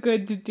too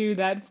good to do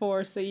that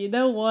for, so you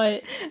know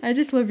what? I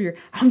just love your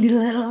I'm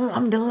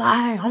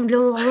delight.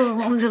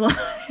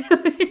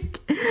 Like,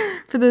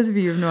 for those of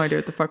you who have no idea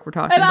what the fuck we're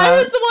talking about. And I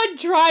was the one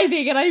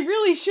driving, and I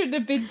really shouldn't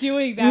have been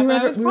doing that, but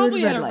I was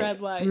probably at a red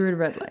light. We were at a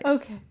red light.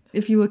 Okay.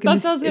 If you look in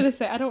That's what I was going to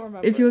say. I don't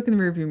remember. If you look in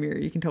the rearview mirror,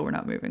 you can tell we're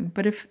not moving.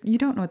 But if you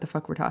don't know what the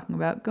fuck we're talking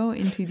about, go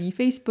into the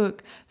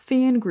Facebook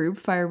fan group,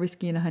 Fire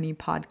Whiskey and Honey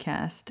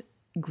podcast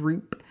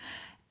group,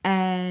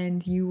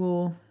 and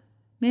you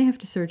may have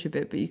to search a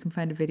bit, but you can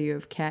find a video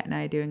of Kat and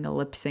I doing a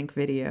lip sync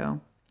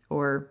video,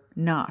 or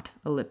not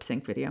a lip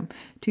sync video,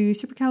 to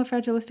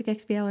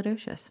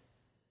Supercalifragilisticexpialidocious.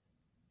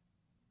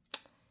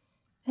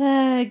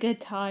 Good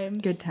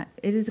times. Good time.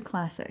 It is a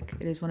classic.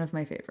 It is one of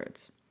my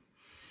favorites.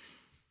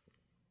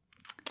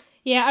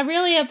 Yeah, I'm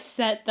really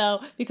upset,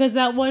 though, because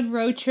that one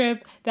road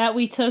trip that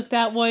we took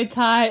that one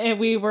time, and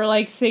we were,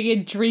 like,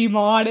 singing Dream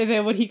On, and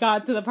then when he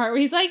got to the part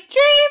where he's like,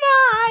 Dream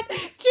On! Dream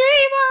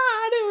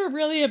On! And we're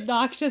really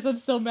obnoxious. I'm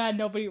so mad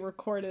nobody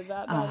recorded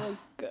that. That was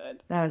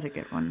good. That was a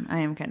good one. I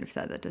am kind of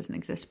sad that doesn't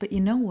exist. But you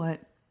know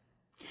what?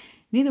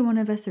 Neither one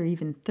of us are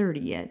even 30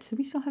 yet, so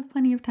we still have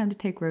plenty of time to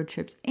take road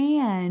trips.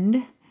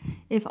 And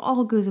if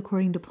all goes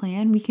according to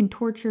plan, we can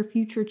torture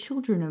future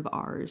children of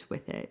ours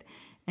with it.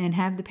 And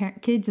have the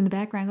kids in the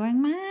background going,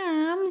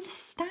 Mom,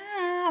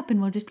 stop. And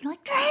we'll just be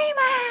like, Dream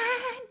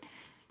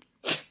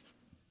On!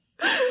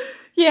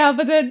 Yeah,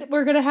 but then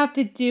we're going to have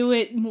to do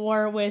it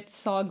more with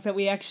songs that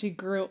we actually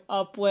grew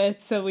up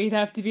with. So we'd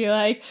have to be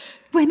like,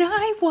 when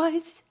I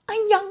was a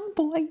young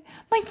boy,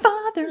 my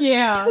father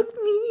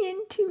took me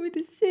into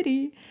the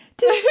city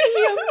to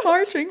see a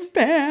marching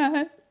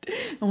band.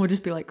 And we'll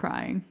just be like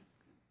crying.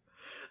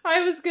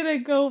 I was going to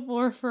go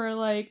more for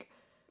like,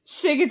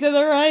 shake it to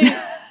the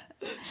right,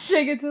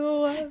 shake it to the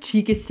left.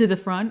 Chicas to the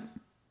front.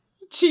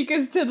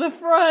 Chicas to the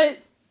front.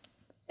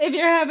 If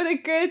you're having a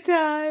good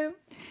time.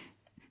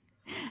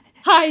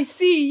 Hi,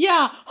 see,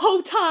 ya,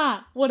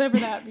 ho-ta, whatever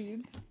that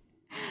means.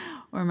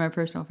 Or my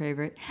personal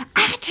favorite.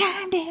 I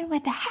chimed in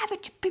with the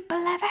haven't you people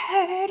ever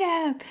heard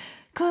of?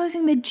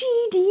 Closing the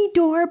GD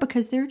door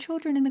because there are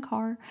children in the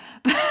car.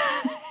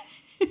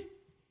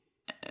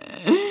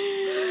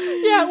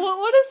 Yeah, well,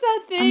 what is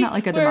that thing? I'm not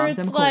like a where mom,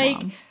 it's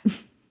like,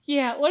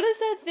 yeah, what is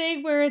that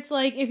thing where it's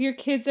like, if your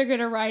kids are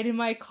gonna ride in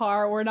my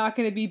car, we're not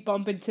gonna be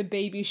bumping to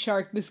Baby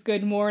Shark this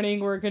good morning.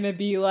 We're gonna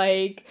be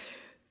like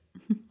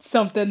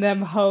something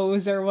them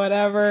hoes or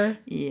whatever.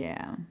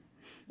 Yeah.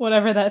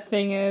 Whatever that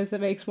thing is,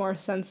 it makes more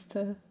sense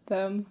to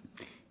them.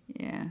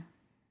 Yeah.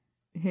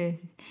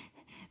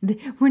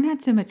 We're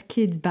not so much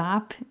kids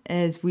bop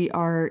as we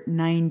are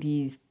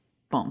 90s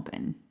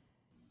bumping.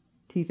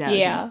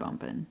 2000s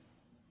bumping.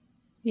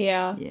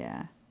 Yeah.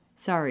 Yeah.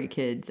 Sorry,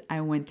 kids.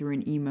 I went through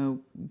an emo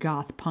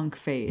goth punk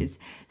phase.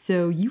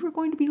 So you were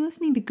going to be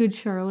listening to Good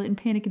Charlotte and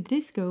Panic at the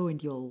Disco,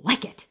 and you'll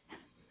like it.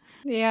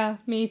 Yeah,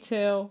 me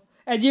too.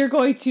 And you're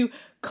going to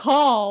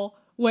call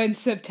when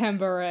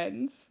September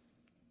ends.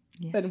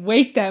 Yeah. And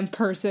wake that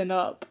person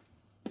up.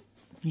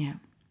 Yeah.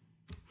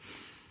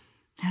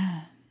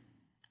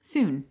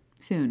 Soon.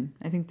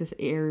 I think this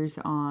airs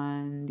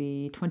on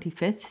the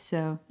 25th,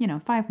 so,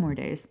 5 more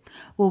days.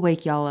 We'll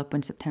wake y'all up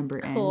when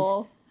September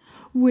ends.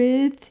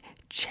 With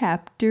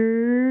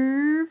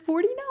chapter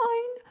 49,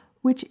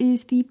 which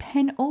is the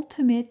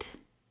penultimate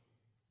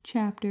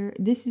chapter.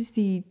 This is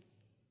the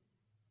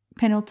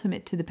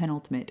penultimate to the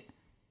penultimate.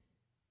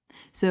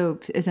 So,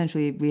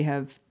 essentially, we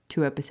have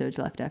 2 episodes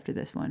left after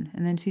this one.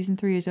 And then season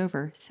 3 is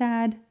over.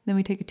 Sad. Then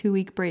we take a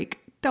 2-week break.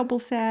 Double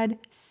sad.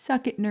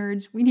 Suck it,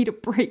 nerds. We need a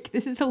break.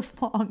 This is a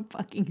long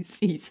fucking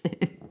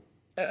season.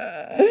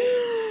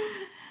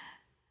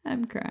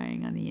 I'm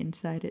crying on the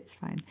inside. It's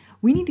fine.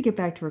 We need to get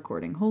back to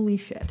recording. Holy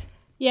shit.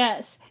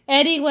 Yes.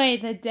 Anyway,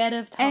 the dead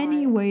of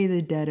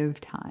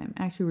time.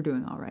 Actually, we're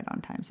doing all right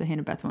on time, so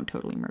Hannah Beth won't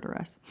totally murder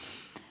us.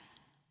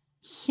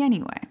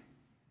 Anyway.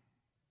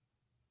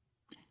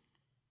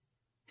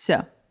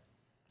 So,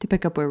 to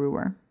pick up where we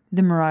were.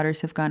 The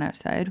Marauders have gone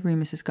outside,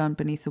 Remus has gone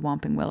beneath the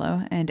Whomping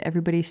Willow, and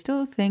everybody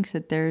still thinks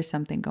that there's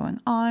something going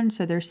on,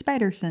 so their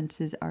spider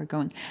senses are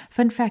going.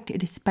 Fun fact,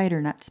 it is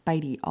spider, not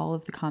Spidey. All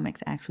of the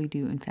comics actually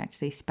do, in fact,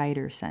 say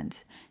spider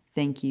sense.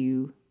 Thank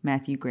you,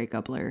 Matthew Gray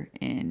Gubler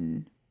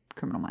in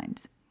Criminal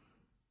Minds.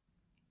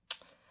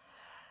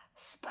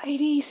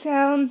 Spidey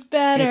sounds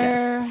better.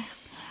 It does.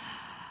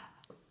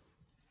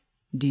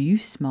 Do you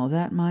smell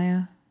that,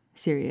 Maya?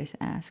 Sirius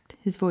asked,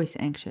 his voice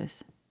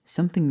anxious.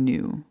 Something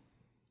new.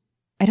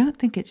 I don't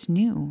think it's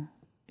new.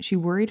 She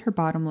worried her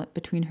bottom lip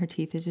between her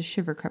teeth as a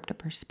shiver crept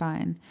up her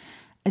spine.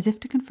 As if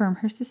to confirm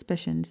her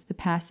suspicions, the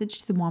passage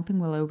to the Whomping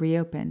Willow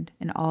reopened,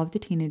 and all of the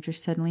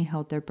teenagers suddenly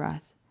held their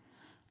breath.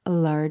 A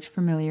large,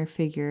 familiar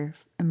figure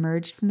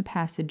emerged from the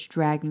passage,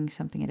 dragging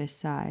something at his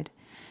side.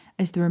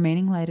 As the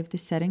remaining light of the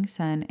setting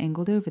sun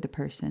angled over the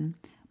person,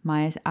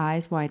 Maya's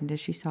eyes widened as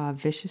she saw a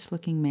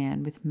vicious-looking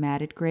man with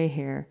matted gray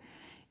hair.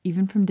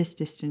 Even from this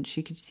distance,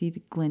 she could see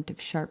the glint of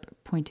sharp,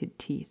 pointed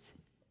teeth.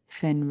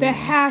 Fenrir. The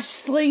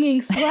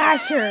hash-slinging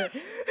slasher.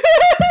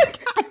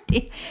 God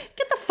damn.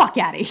 Get the fuck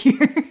out of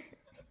here.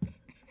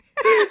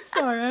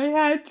 Sorry, I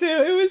had to.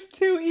 It was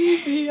too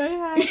easy. I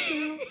had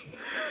to.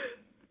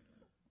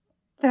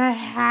 The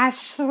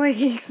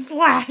hash-slinging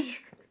slasher.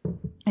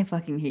 I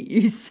fucking hate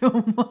you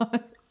so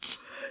much.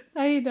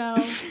 I know.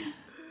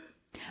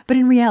 But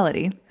in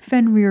reality,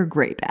 Fenrir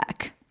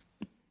Greyback.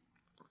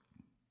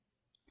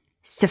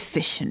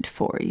 Sufficient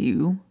for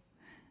you.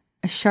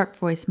 A sharp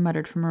voice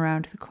muttered from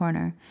around the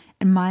corner,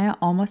 and Maya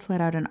almost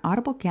let out an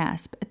audible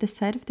gasp at the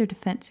sight of their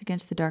defense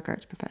against the dark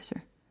arts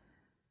professor.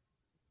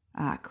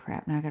 Ah,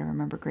 crap, now I gotta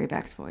remember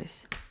Greyback's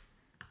voice.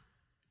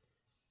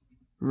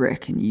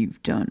 Reckon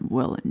you've done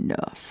well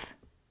enough,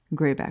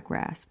 Greyback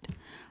rasped.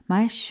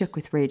 Maya shook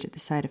with rage at the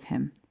sight of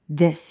him.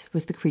 This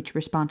was the creature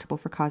responsible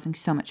for causing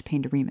so much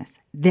pain to Remus.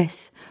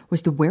 This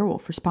was the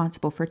werewolf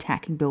responsible for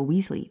attacking Bill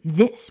Weasley.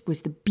 This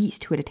was the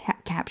beast who had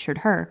captured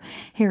her.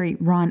 Harry,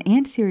 Ron,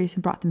 and Sirius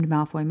had brought them to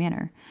Malfoy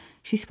Manor.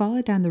 She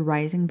swallowed down the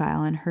rising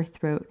bile in her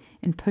throat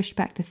and pushed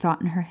back the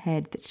thought in her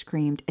head that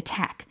screamed,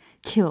 attack,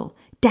 kill,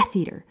 Death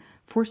Eater,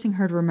 forcing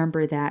her to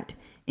remember that,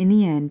 in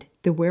the end,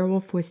 the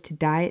werewolf was to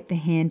die at the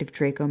hand of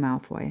Draco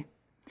Malfoy.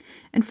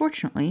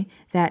 Unfortunately,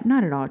 that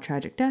not at all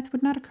tragic death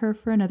would not occur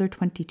for another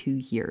 22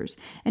 years,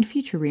 and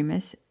future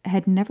Remus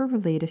had never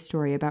relayed a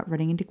story about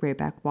running into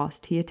Greyback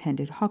whilst he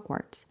attended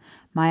Hogwarts.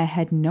 Maya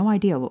had no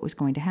idea what was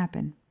going to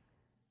happen.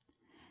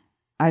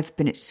 I've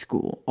been at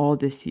school all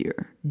this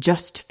year,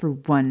 just for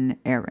one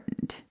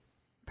errand,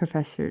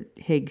 Professor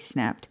Higgs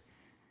snapped.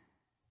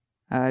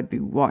 I'd be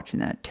watching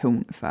that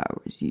tone if I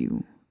was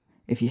you.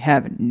 If you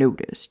haven't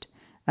noticed,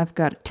 I've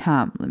got a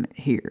time limit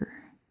here,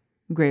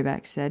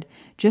 Greyback said,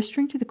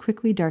 gesturing to the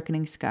quickly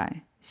darkening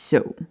sky.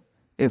 So,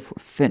 if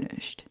we're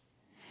finished.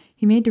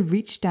 He made to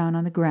reach down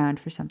on the ground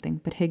for something,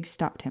 but Higgs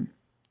stopped him.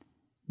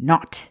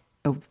 Not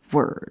a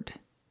word,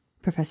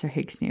 Professor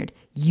Higgs sneered.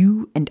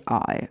 You and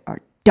I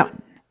are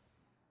done.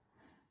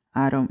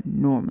 I don't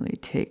normally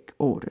take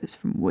orders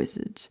from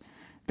wizards,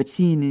 but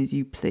seeing as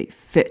you play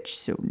fetch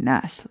so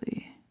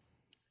nicely.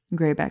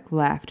 Greyback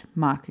laughed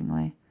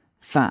mockingly.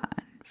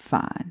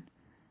 Fine.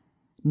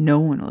 No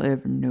one will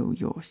ever know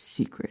your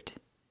secret.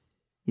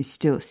 You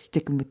still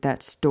sticking with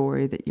that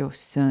story that your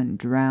son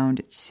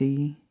drowned at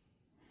sea?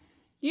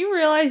 You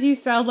realize you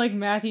sound like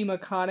Matthew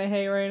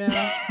McConaughey right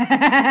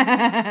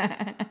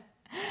now?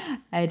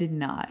 I did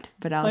not,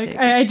 but I'll take it.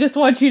 I just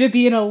want you to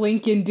be in a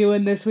Lincoln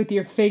doing this with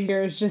your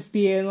fingers, just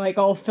being like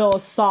all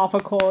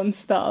philosophical and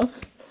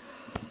stuff.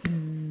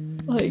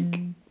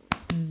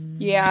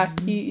 Yeah,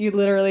 you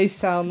literally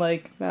sound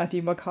like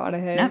Matthew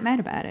McConaughey. Not mad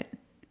about it.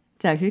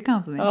 It's actually a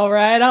compliment. All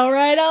right.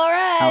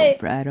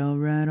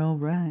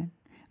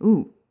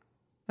 Ooh,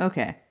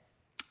 okay.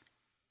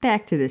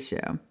 Back to this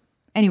show.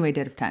 Anyway,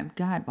 Dead of Time.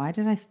 God, why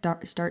did I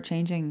start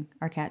changing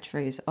our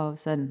catchphrase all of a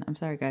sudden? I'm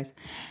sorry, guys.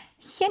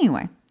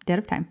 Anyway, Dead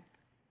of Time.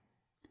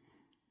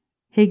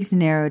 Higgs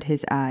narrowed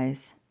his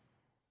eyes.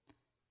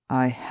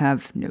 I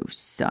have no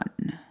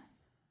son.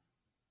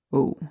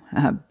 Oh,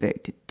 I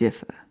beg to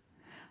differ.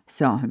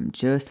 Saw him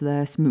just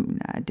last moon,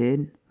 I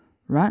did.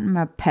 Right in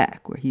my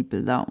pack where he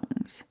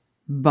belongs.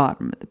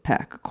 Bottom of the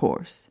pack, of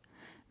course.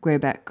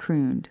 Greyback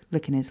crooned,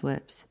 licking his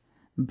lips.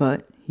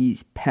 But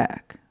he's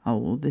pack,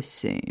 all the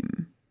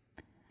same.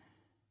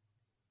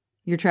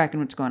 You're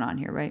tracking what's going on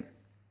here, right?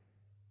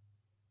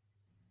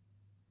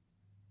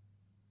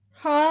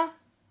 Huh?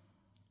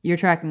 You're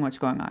tracking what's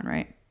going on,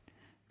 right?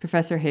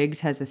 Professor Higgs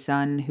has a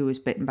son who was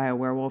bitten by a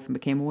werewolf and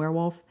became a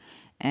werewolf,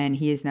 and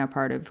he is now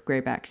part of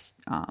Greyback's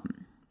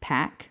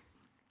pack.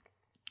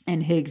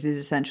 And Higgs is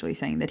essentially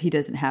saying that he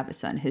doesn't have a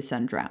son. His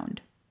son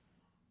drowned.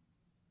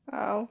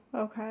 Oh,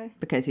 okay.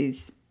 Because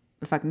he's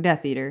a fucking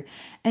Death Eater.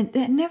 And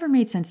that never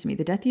made sense to me.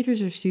 The Death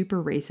Eaters are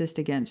super racist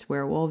against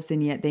werewolves,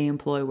 and yet they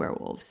employ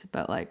werewolves.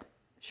 But, like,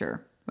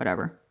 sure,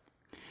 whatever.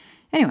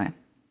 Anyway.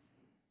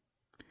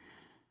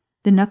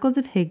 The knuckles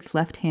of Higgs'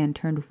 left hand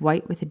turned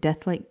white with a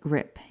death-like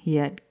grip he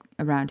had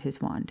around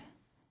his wand.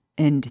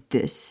 And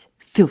this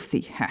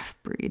filthy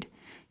half-breed.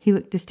 He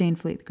looked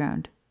disdainfully at the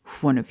ground.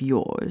 One of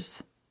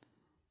yours.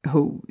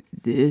 Oh,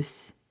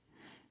 this?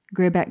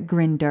 Greyback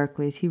grinned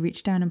darkly as he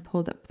reached down and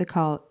pulled up by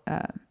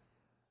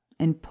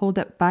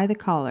the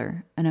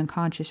collar an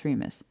unconscious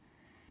Remus.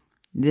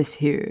 This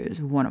here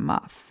is one of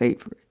my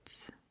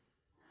favorites.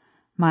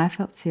 Maya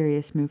felt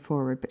Sirius move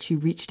forward, but she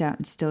reached out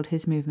and stilled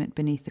his movement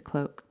beneath the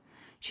cloak.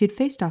 She had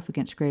faced off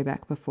against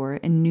Greyback before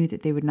and knew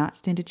that they would not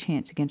stand a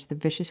chance against the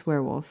vicious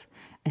werewolf,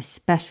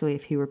 especially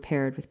if he were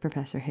paired with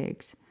Professor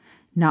Higgs.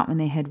 Not when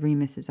they had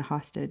Remus as a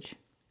hostage.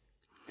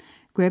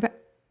 Greyback,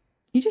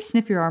 you just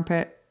sniff your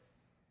armpit.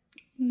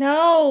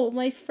 No,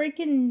 my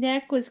freaking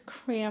neck was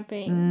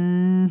cramping.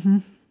 Mm-hmm.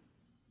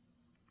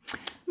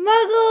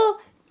 Muggle,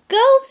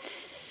 go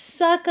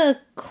suck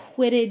a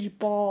Quidditch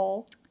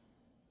ball.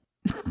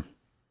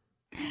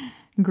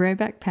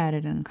 Greyback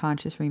patted an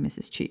unconscious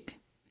Remus's cheek.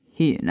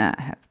 He and I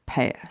have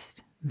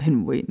passed.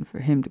 Been waiting for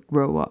him to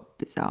grow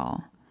up is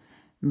all.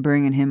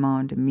 Bringing him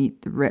on to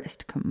meet the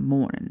rest come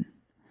morning.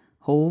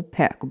 Whole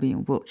pack will be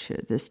in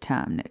Wiltshire this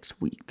time next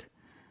week.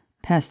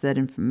 Pass that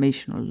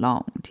information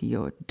along to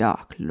your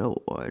Dark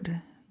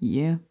Lord,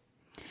 yeah?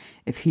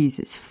 If he's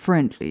as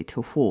friendly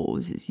to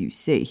wolves as you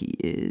say he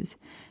is,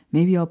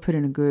 maybe I'll put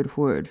in a good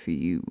word for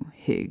you,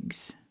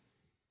 Higgs.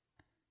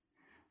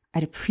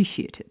 I'd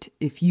appreciate it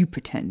if you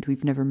pretend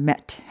we've never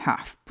met,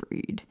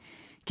 half-breed.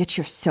 Get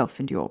yourself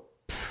and your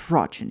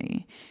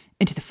progeny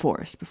into the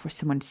forest before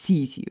someone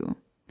sees you,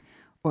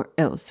 or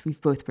else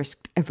we've both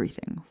risked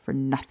everything for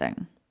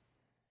nothing.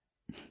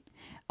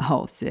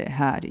 I'll say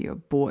hi to your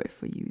boy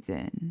for you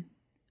then.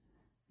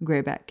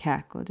 Greyback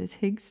cackled as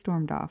Higgs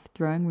stormed off,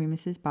 throwing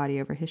Remus's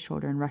body over his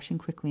shoulder and rushing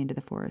quickly into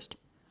the forest.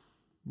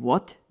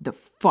 What the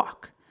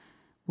fuck?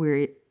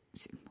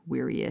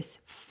 Wearious.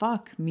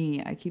 Fuck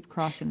me, I keep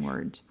crossing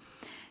words.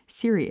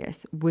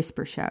 Sirius,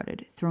 Whisper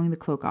shouted, throwing the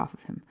cloak off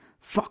of him.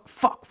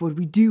 Fuck, what'd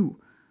we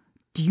do?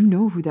 Do you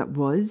know who that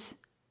was?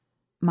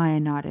 Maya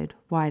nodded,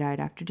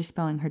 wide-eyed after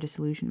dispelling her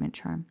disillusionment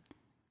charm.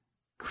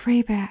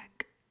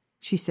 Greyback,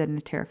 she said in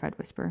a terrified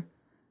whisper.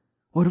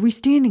 What are we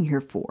standing here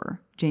for?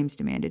 James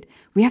demanded.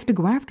 We have to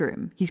go after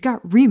him. He's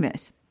got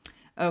Remus.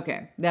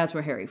 Okay, that's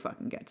where Harry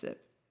fucking gets it.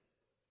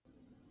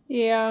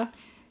 Yeah.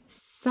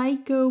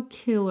 Psycho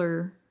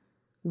killer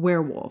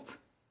werewolf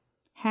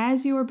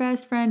has your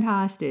best friend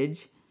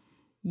hostage.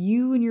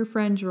 You and your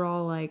friends are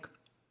all like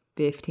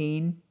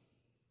 15.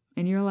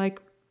 And you're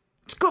like,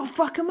 let's go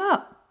fuck him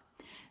up.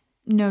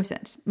 No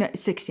sense.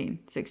 16.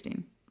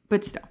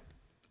 But still.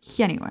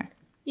 Anyway.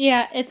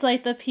 Yeah, it's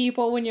like the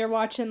people when you're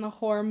watching the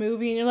horror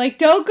movie and you're like,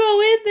 don't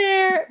go in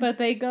there, but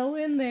they go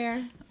in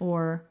there.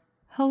 Or,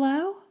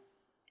 hello?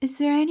 Is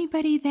there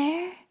anybody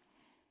there?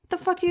 What the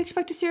fuck do you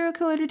expect a serial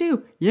killer to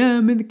do? Yeah,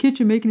 I'm in the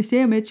kitchen making a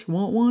sandwich.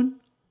 Want one?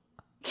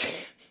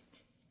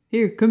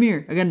 Here, come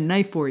here. I got a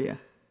knife for you.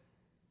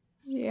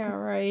 Yeah,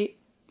 right.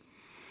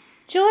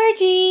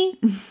 Georgie!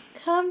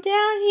 Come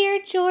down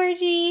here,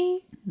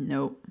 Georgie!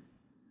 Nope.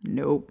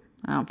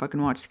 I don't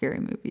fucking watch scary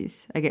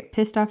movies. I get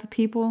pissed off at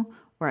people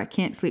or I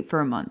can't sleep for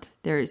a month.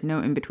 There is no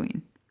in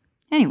between.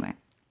 Anyway.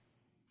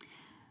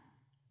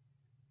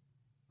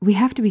 We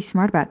have to be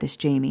smart about this,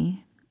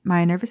 Jamie.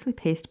 Maya nervously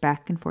paced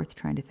back and forth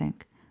trying to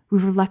think. We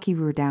were lucky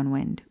we were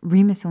downwind.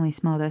 Remus only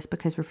smelled us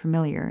because we're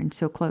familiar and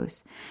so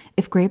close.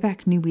 If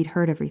Greyback knew we'd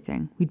heard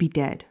everything, we'd be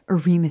dead. Or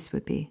Remus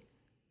would be.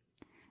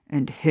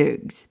 And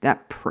Higgs,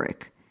 that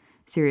prick.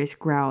 Sirius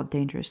growled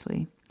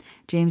dangerously.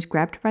 James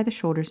grabbed her by the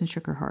shoulders and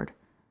shook her hard.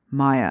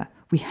 Maya,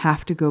 we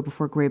have to go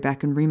before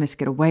Greyback and Remus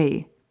get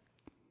away.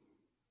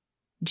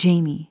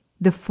 Jamie,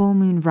 the full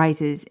moon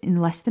rises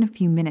in less than a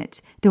few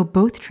minutes. They'll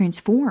both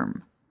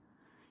transform.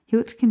 He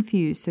looked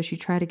confused, so she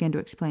tried again to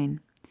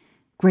explain.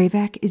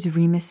 Greyback is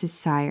Remus's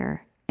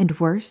sire, and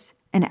worse,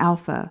 an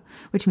alpha,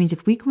 which means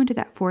if we go into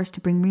that forest to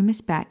bring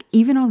Remus back,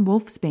 even on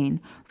Wolfsbane,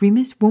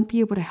 Remus won't be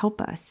able to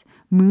help us.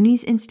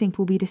 Mooney's instinct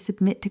will be to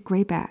submit to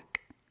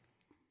Greyback.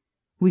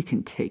 We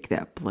can take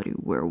that bloody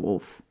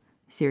werewolf,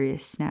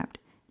 Sirius snapped.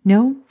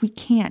 No, we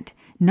can't.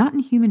 Not in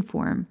human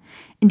form.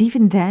 And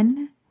even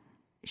then...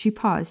 She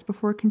paused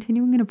before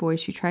continuing in a voice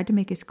she tried to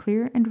make as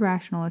clear and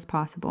rational as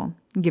possible,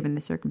 given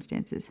the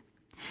circumstances.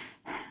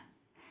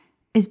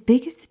 As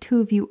big as the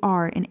two of you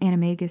are in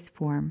Animagus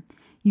form,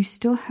 you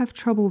still have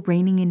trouble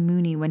reining in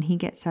Mooney when he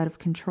gets out of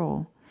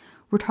control.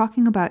 We're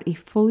talking about a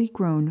fully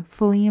grown,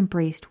 fully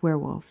embraced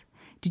werewolf.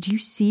 Did you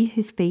see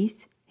his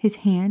face? His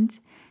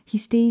hands? He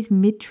stays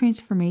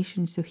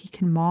mid-transformation so he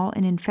can maul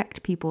and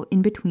infect people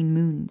in between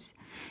moons.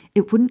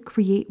 It wouldn't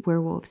create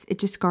werewolves. It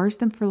just scars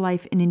them for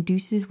life and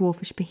induces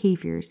wolfish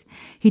behaviors.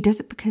 He does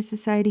it because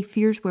society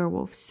fears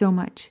werewolves so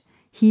much.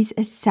 He's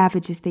as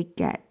savage as they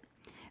get.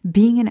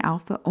 Being an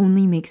alpha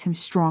only makes him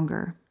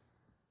stronger.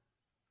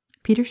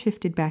 Peter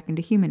shifted back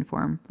into human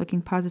form,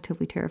 looking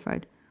positively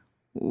terrified.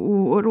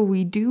 What'll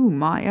we do,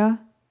 Maya?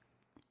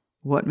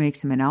 What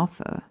makes him an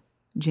alpha?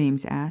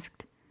 James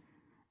asked.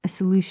 A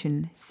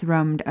solution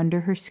thrummed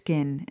under her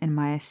skin, and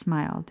Maya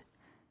smiled.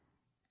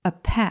 A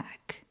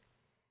pack.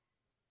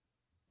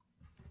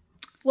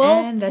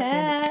 Wolf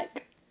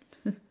pack.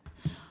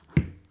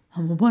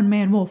 I'm a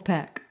one-man wolf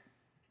pack.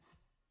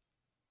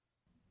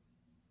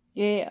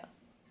 Yeah.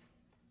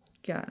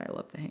 God, I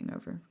love The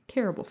Hangover.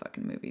 Terrible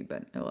fucking movie,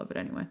 but I love it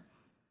anyway.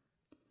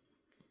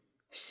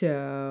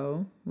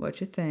 So,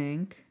 what you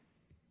think?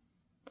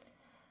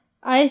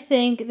 I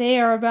think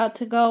they are about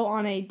to go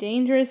on a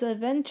dangerous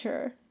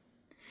adventure.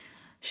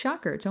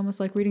 Shocker, it's almost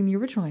like reading the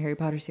original Harry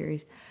Potter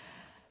series.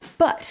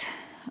 But,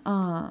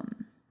 I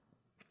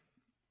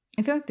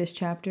feel like this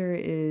chapter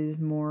is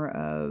more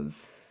of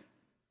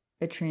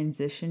a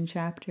transition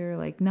chapter.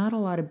 Like, not a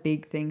lot of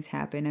big things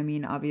happen. I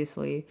mean,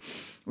 obviously,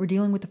 we're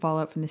dealing with the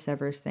fallout from the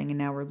Severus thing, and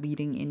now we're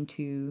leading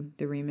into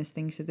the Remus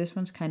thing. So this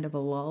one's kind of a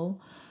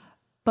lull.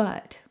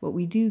 But what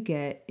we do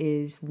get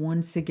is,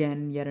 once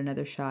again, yet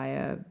another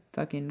Shia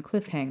fucking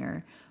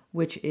cliffhanger,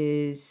 which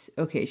is,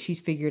 okay, she's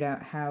figured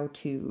out how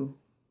to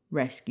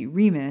rescue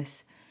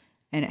Remus,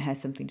 and it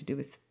has something to do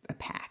with a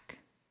pack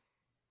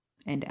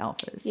and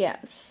alphas.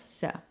 Yes.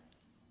 So,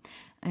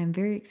 I'm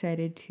very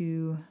excited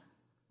to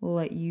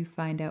let you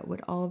find out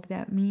what all of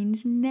that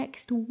means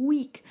next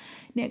week.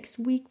 Next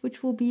week,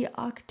 which will be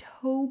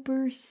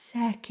October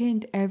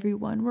 2nd,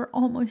 everyone. We're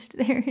almost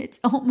there. It's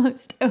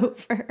almost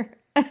over.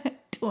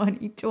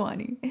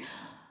 2020.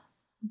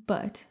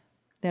 But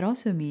that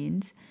also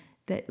means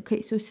that,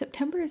 okay, so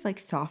September is like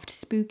soft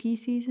spooky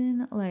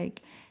season,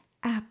 like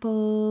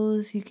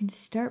apples, you can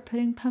start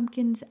putting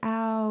pumpkins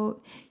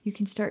out, you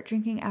can start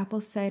drinking apple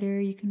cider,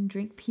 you can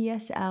drink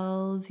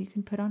PSLs, you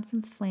can put on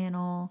some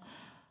flannel.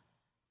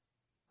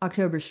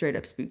 October straight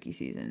up spooky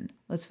season.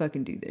 Let's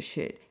fucking do this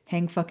shit.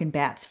 Hang fucking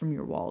bats from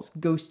your walls,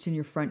 ghosts in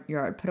your front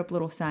yard, put up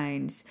little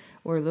signs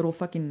or little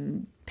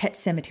fucking pet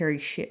cemetery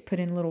shit, put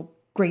in little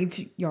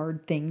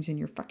graveyard things in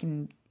your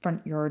fucking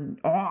front yard.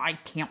 Oh, I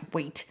can't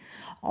wait.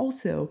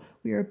 Also,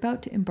 we are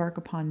about to embark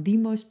upon the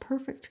most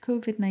perfect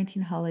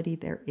COVID-19 holiday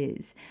there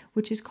is,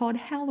 which is called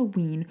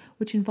Halloween,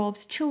 which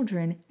involves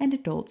children and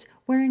adults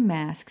wearing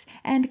masks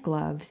and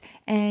gloves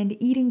and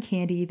eating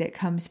candy that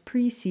comes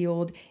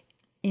pre-sealed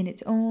in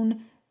its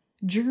own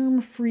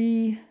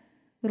germ-free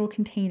little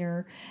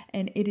container,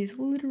 and it is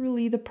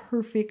literally the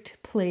perfect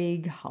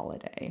plague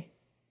holiday.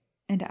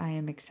 And I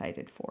am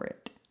excited for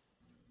it.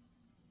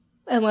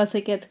 Unless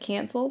it gets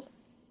canceled.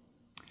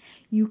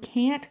 You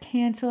can't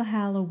cancel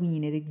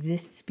Halloween. It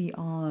exists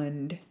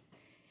beyond.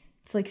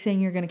 It's like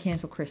saying you're going to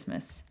cancel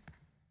Christmas.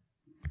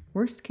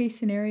 Worst case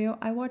scenario,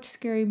 I watch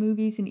scary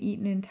movies and eat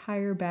an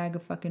entire bag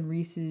of fucking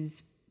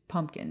Reese's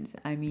pumpkins.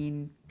 I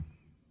mean...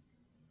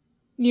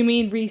 You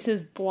mean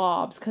Reese's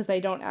blobs, because they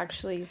don't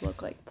actually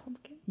look like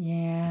pumpkins.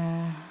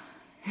 Yeah.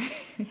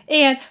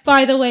 And,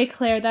 by the way,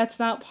 Claire, that's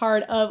not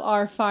part of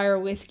our fire,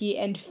 whiskey,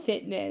 and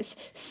fitness.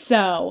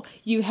 So,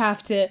 you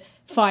have to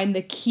find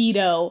the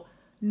keto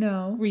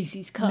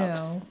Reese's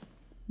Cups.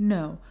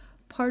 No.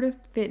 Part of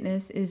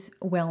fitness is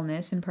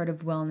wellness, and part of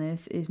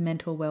wellness is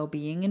mental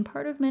well-being, and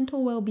part of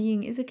mental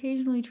well-being is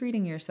occasionally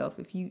treating yourself.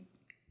 If you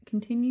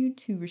continue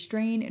to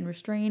restrain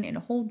and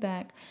hold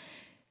back,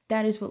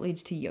 that is what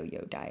leads to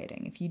yo-yo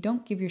dieting. If you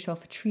don't give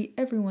yourself a treat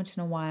every once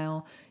in a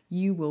while,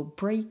 you will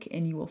break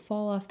and you will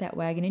fall off that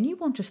wagon, and you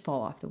won't just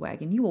fall off the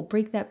wagon. You will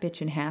break that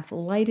bitch in half,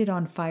 light it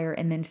on fire,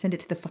 and then send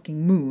it to the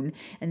fucking moon.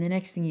 And the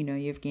next thing you know,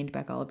 you've gained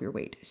back all of your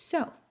weight.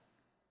 So,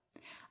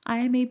 I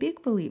am a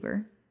big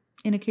believer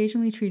in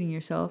occasionally treating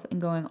yourself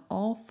and going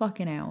all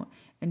fucking out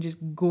and just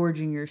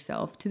gorging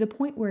yourself to the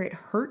point where it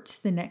hurts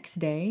the next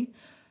day.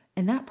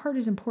 And that part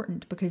is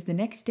important because the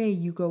next day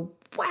you go,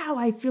 wow,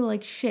 I feel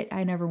like shit.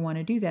 I never want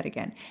to do that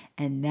again.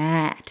 And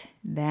that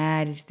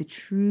is the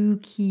true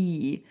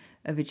key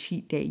of a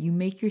cheat day. You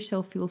make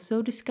yourself feel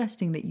so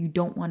disgusting that you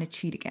don't want to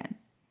cheat again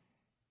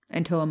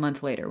until a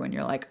month later when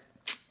you're like,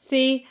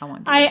 see,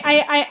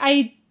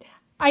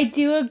 I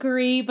do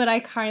agree, but I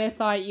kind of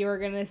thought you were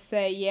going to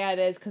say, yeah, it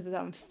is because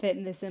I'm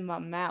fitting this in my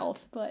mouth.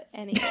 But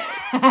anyway.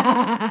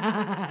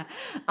 I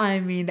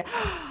mean,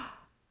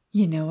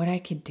 you know what I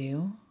could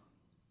do?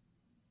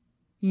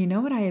 You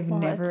know what I have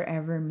never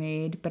ever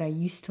made, but I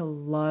used to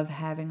love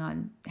having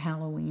on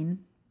Halloween?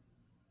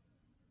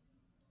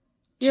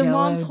 Your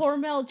mom's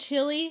Hormel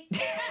chili?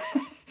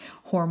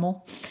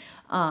 Hormel.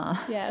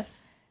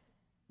 Yes.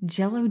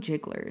 Jell-O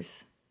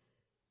jigglers.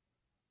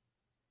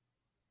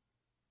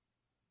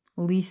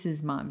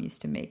 Lisa's mom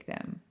used to make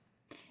them.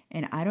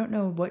 And I don't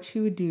know what she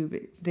would do,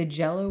 but the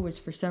Jell-O was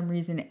for some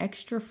reason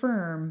extra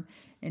firm,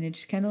 and it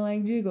just kind of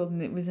like jiggled,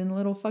 and it was in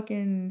little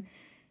fucking,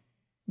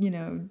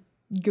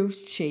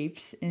 ghost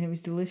shapes, and it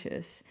was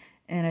delicious.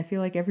 And I feel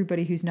like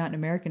everybody who's not an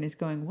American is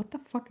going, what the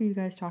fuck are you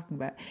guys talking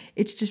about?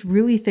 It's just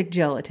really thick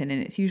gelatin,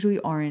 and it's usually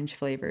orange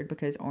flavored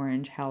because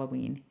orange,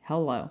 Halloween,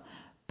 hello.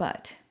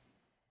 But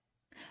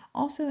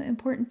also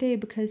important day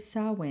because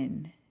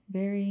Samhain,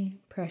 very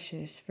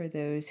precious for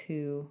those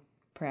who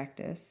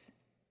practice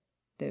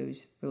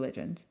those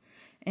religions.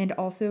 And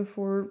also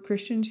for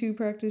Christians who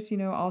practice,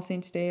 All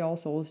Saints Day, All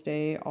Souls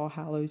Day, All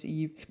Hallows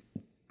Eve.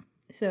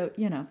 So,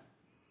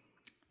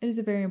 it is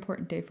a very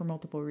important day for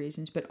multiple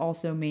reasons, but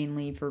also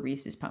mainly for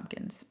Reese's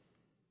Pumpkins.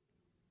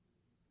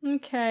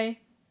 Okay.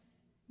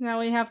 Now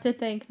we have to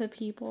thank the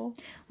people.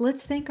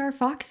 Let's thank our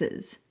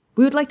foxes.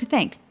 We would like to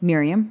thank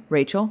Miriam,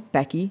 Rachel,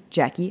 Becky,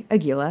 Jackie,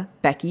 Aguila,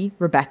 Becky,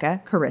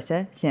 Rebecca,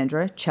 Carissa,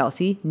 Sandra,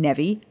 Chelsea,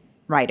 Nevi,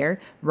 Ryder,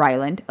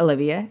 Ryland,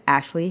 Olivia,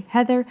 Ashley,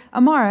 Heather,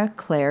 Amara,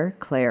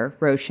 Claire,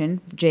 Roshan,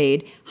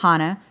 Jade,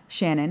 Hannah,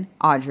 Shannon,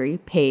 Audrey,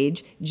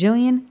 Paige,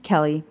 Jillian,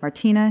 Kelly,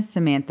 Martina,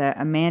 Samantha,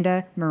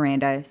 Amanda,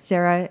 Miranda,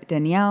 Sarah,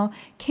 Danielle,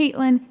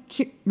 Caitlin,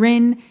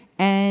 Rin,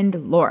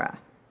 and Laura.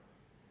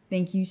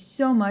 Thank you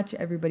so much,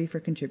 everybody, for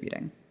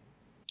contributing.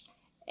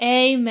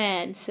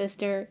 Amen,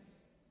 sister.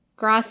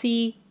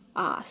 Gracias.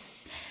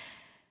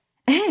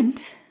 And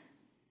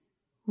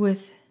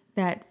with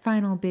that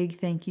final big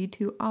thank you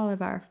to all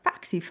of our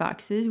Foxy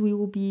Foxes, we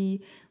will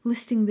be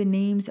listing the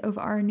names of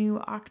our new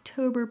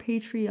October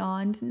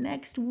Patreons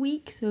next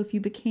week. So if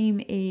you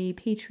became a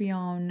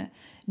Patreon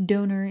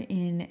donor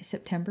in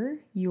September,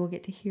 you will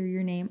get to hear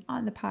your name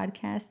on the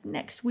podcast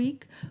next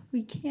week.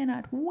 We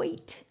cannot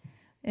wait.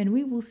 And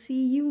we will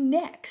see you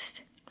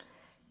next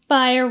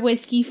Fire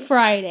Whiskey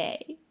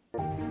Friday.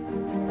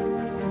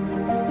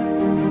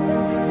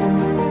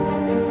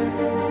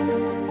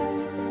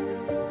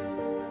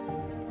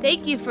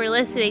 Thank you for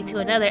listening to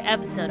another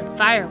episode of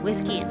Fire,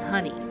 Whiskey, and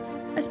Honey.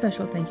 A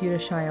special thank you to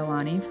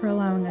Shyalani for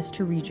allowing us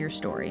to read your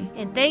story.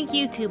 And thank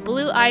you to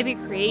Blue Ivy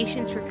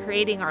Creations for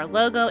creating our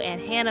logo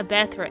and Hannah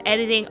Beth for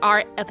editing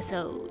our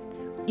episodes.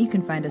 You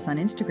can find us on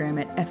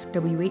Instagram at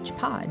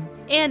FWHpod.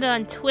 And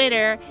on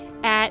Twitter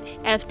at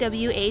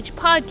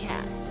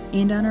FWHpodcast.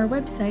 And on our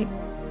website,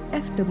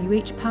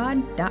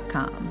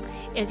 FWHpod.com.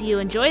 If you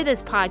enjoy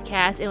this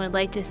podcast and would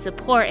like to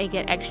support and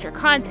get extra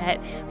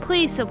content,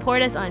 please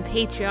support us on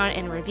Patreon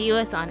and review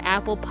us on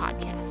Apple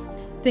Podcasts.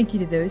 Thank you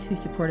to those who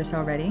support us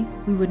already.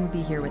 We wouldn't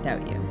be here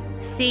without you.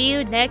 See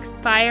you next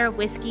Fire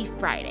Whiskey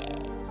Friday.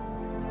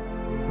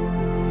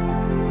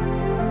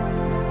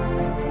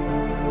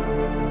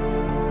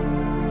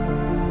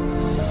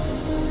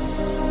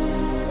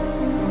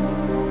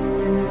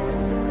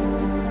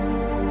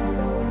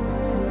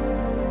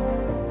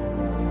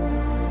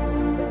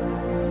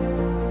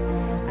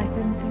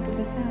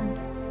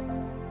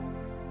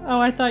 Oh,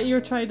 I thought you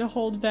were trying to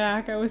hold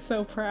back. I was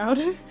so proud.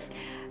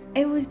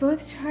 It was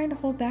both trying to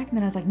hold back, and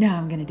then I was like, no,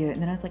 I'm going to do it.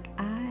 And then I was like,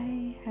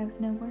 I have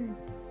no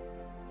words.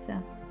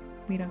 So,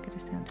 we don't get a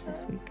sound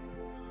this week.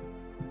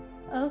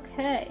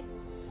 Okay.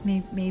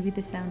 Maybe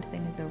the sound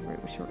thing is over.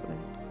 It was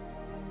short-lived.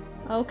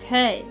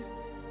 Okay.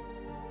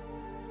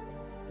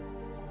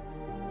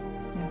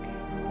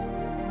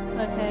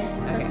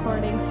 Okay.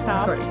 Recording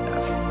stopped. Recording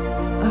stopped.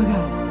 Oh,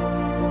 God.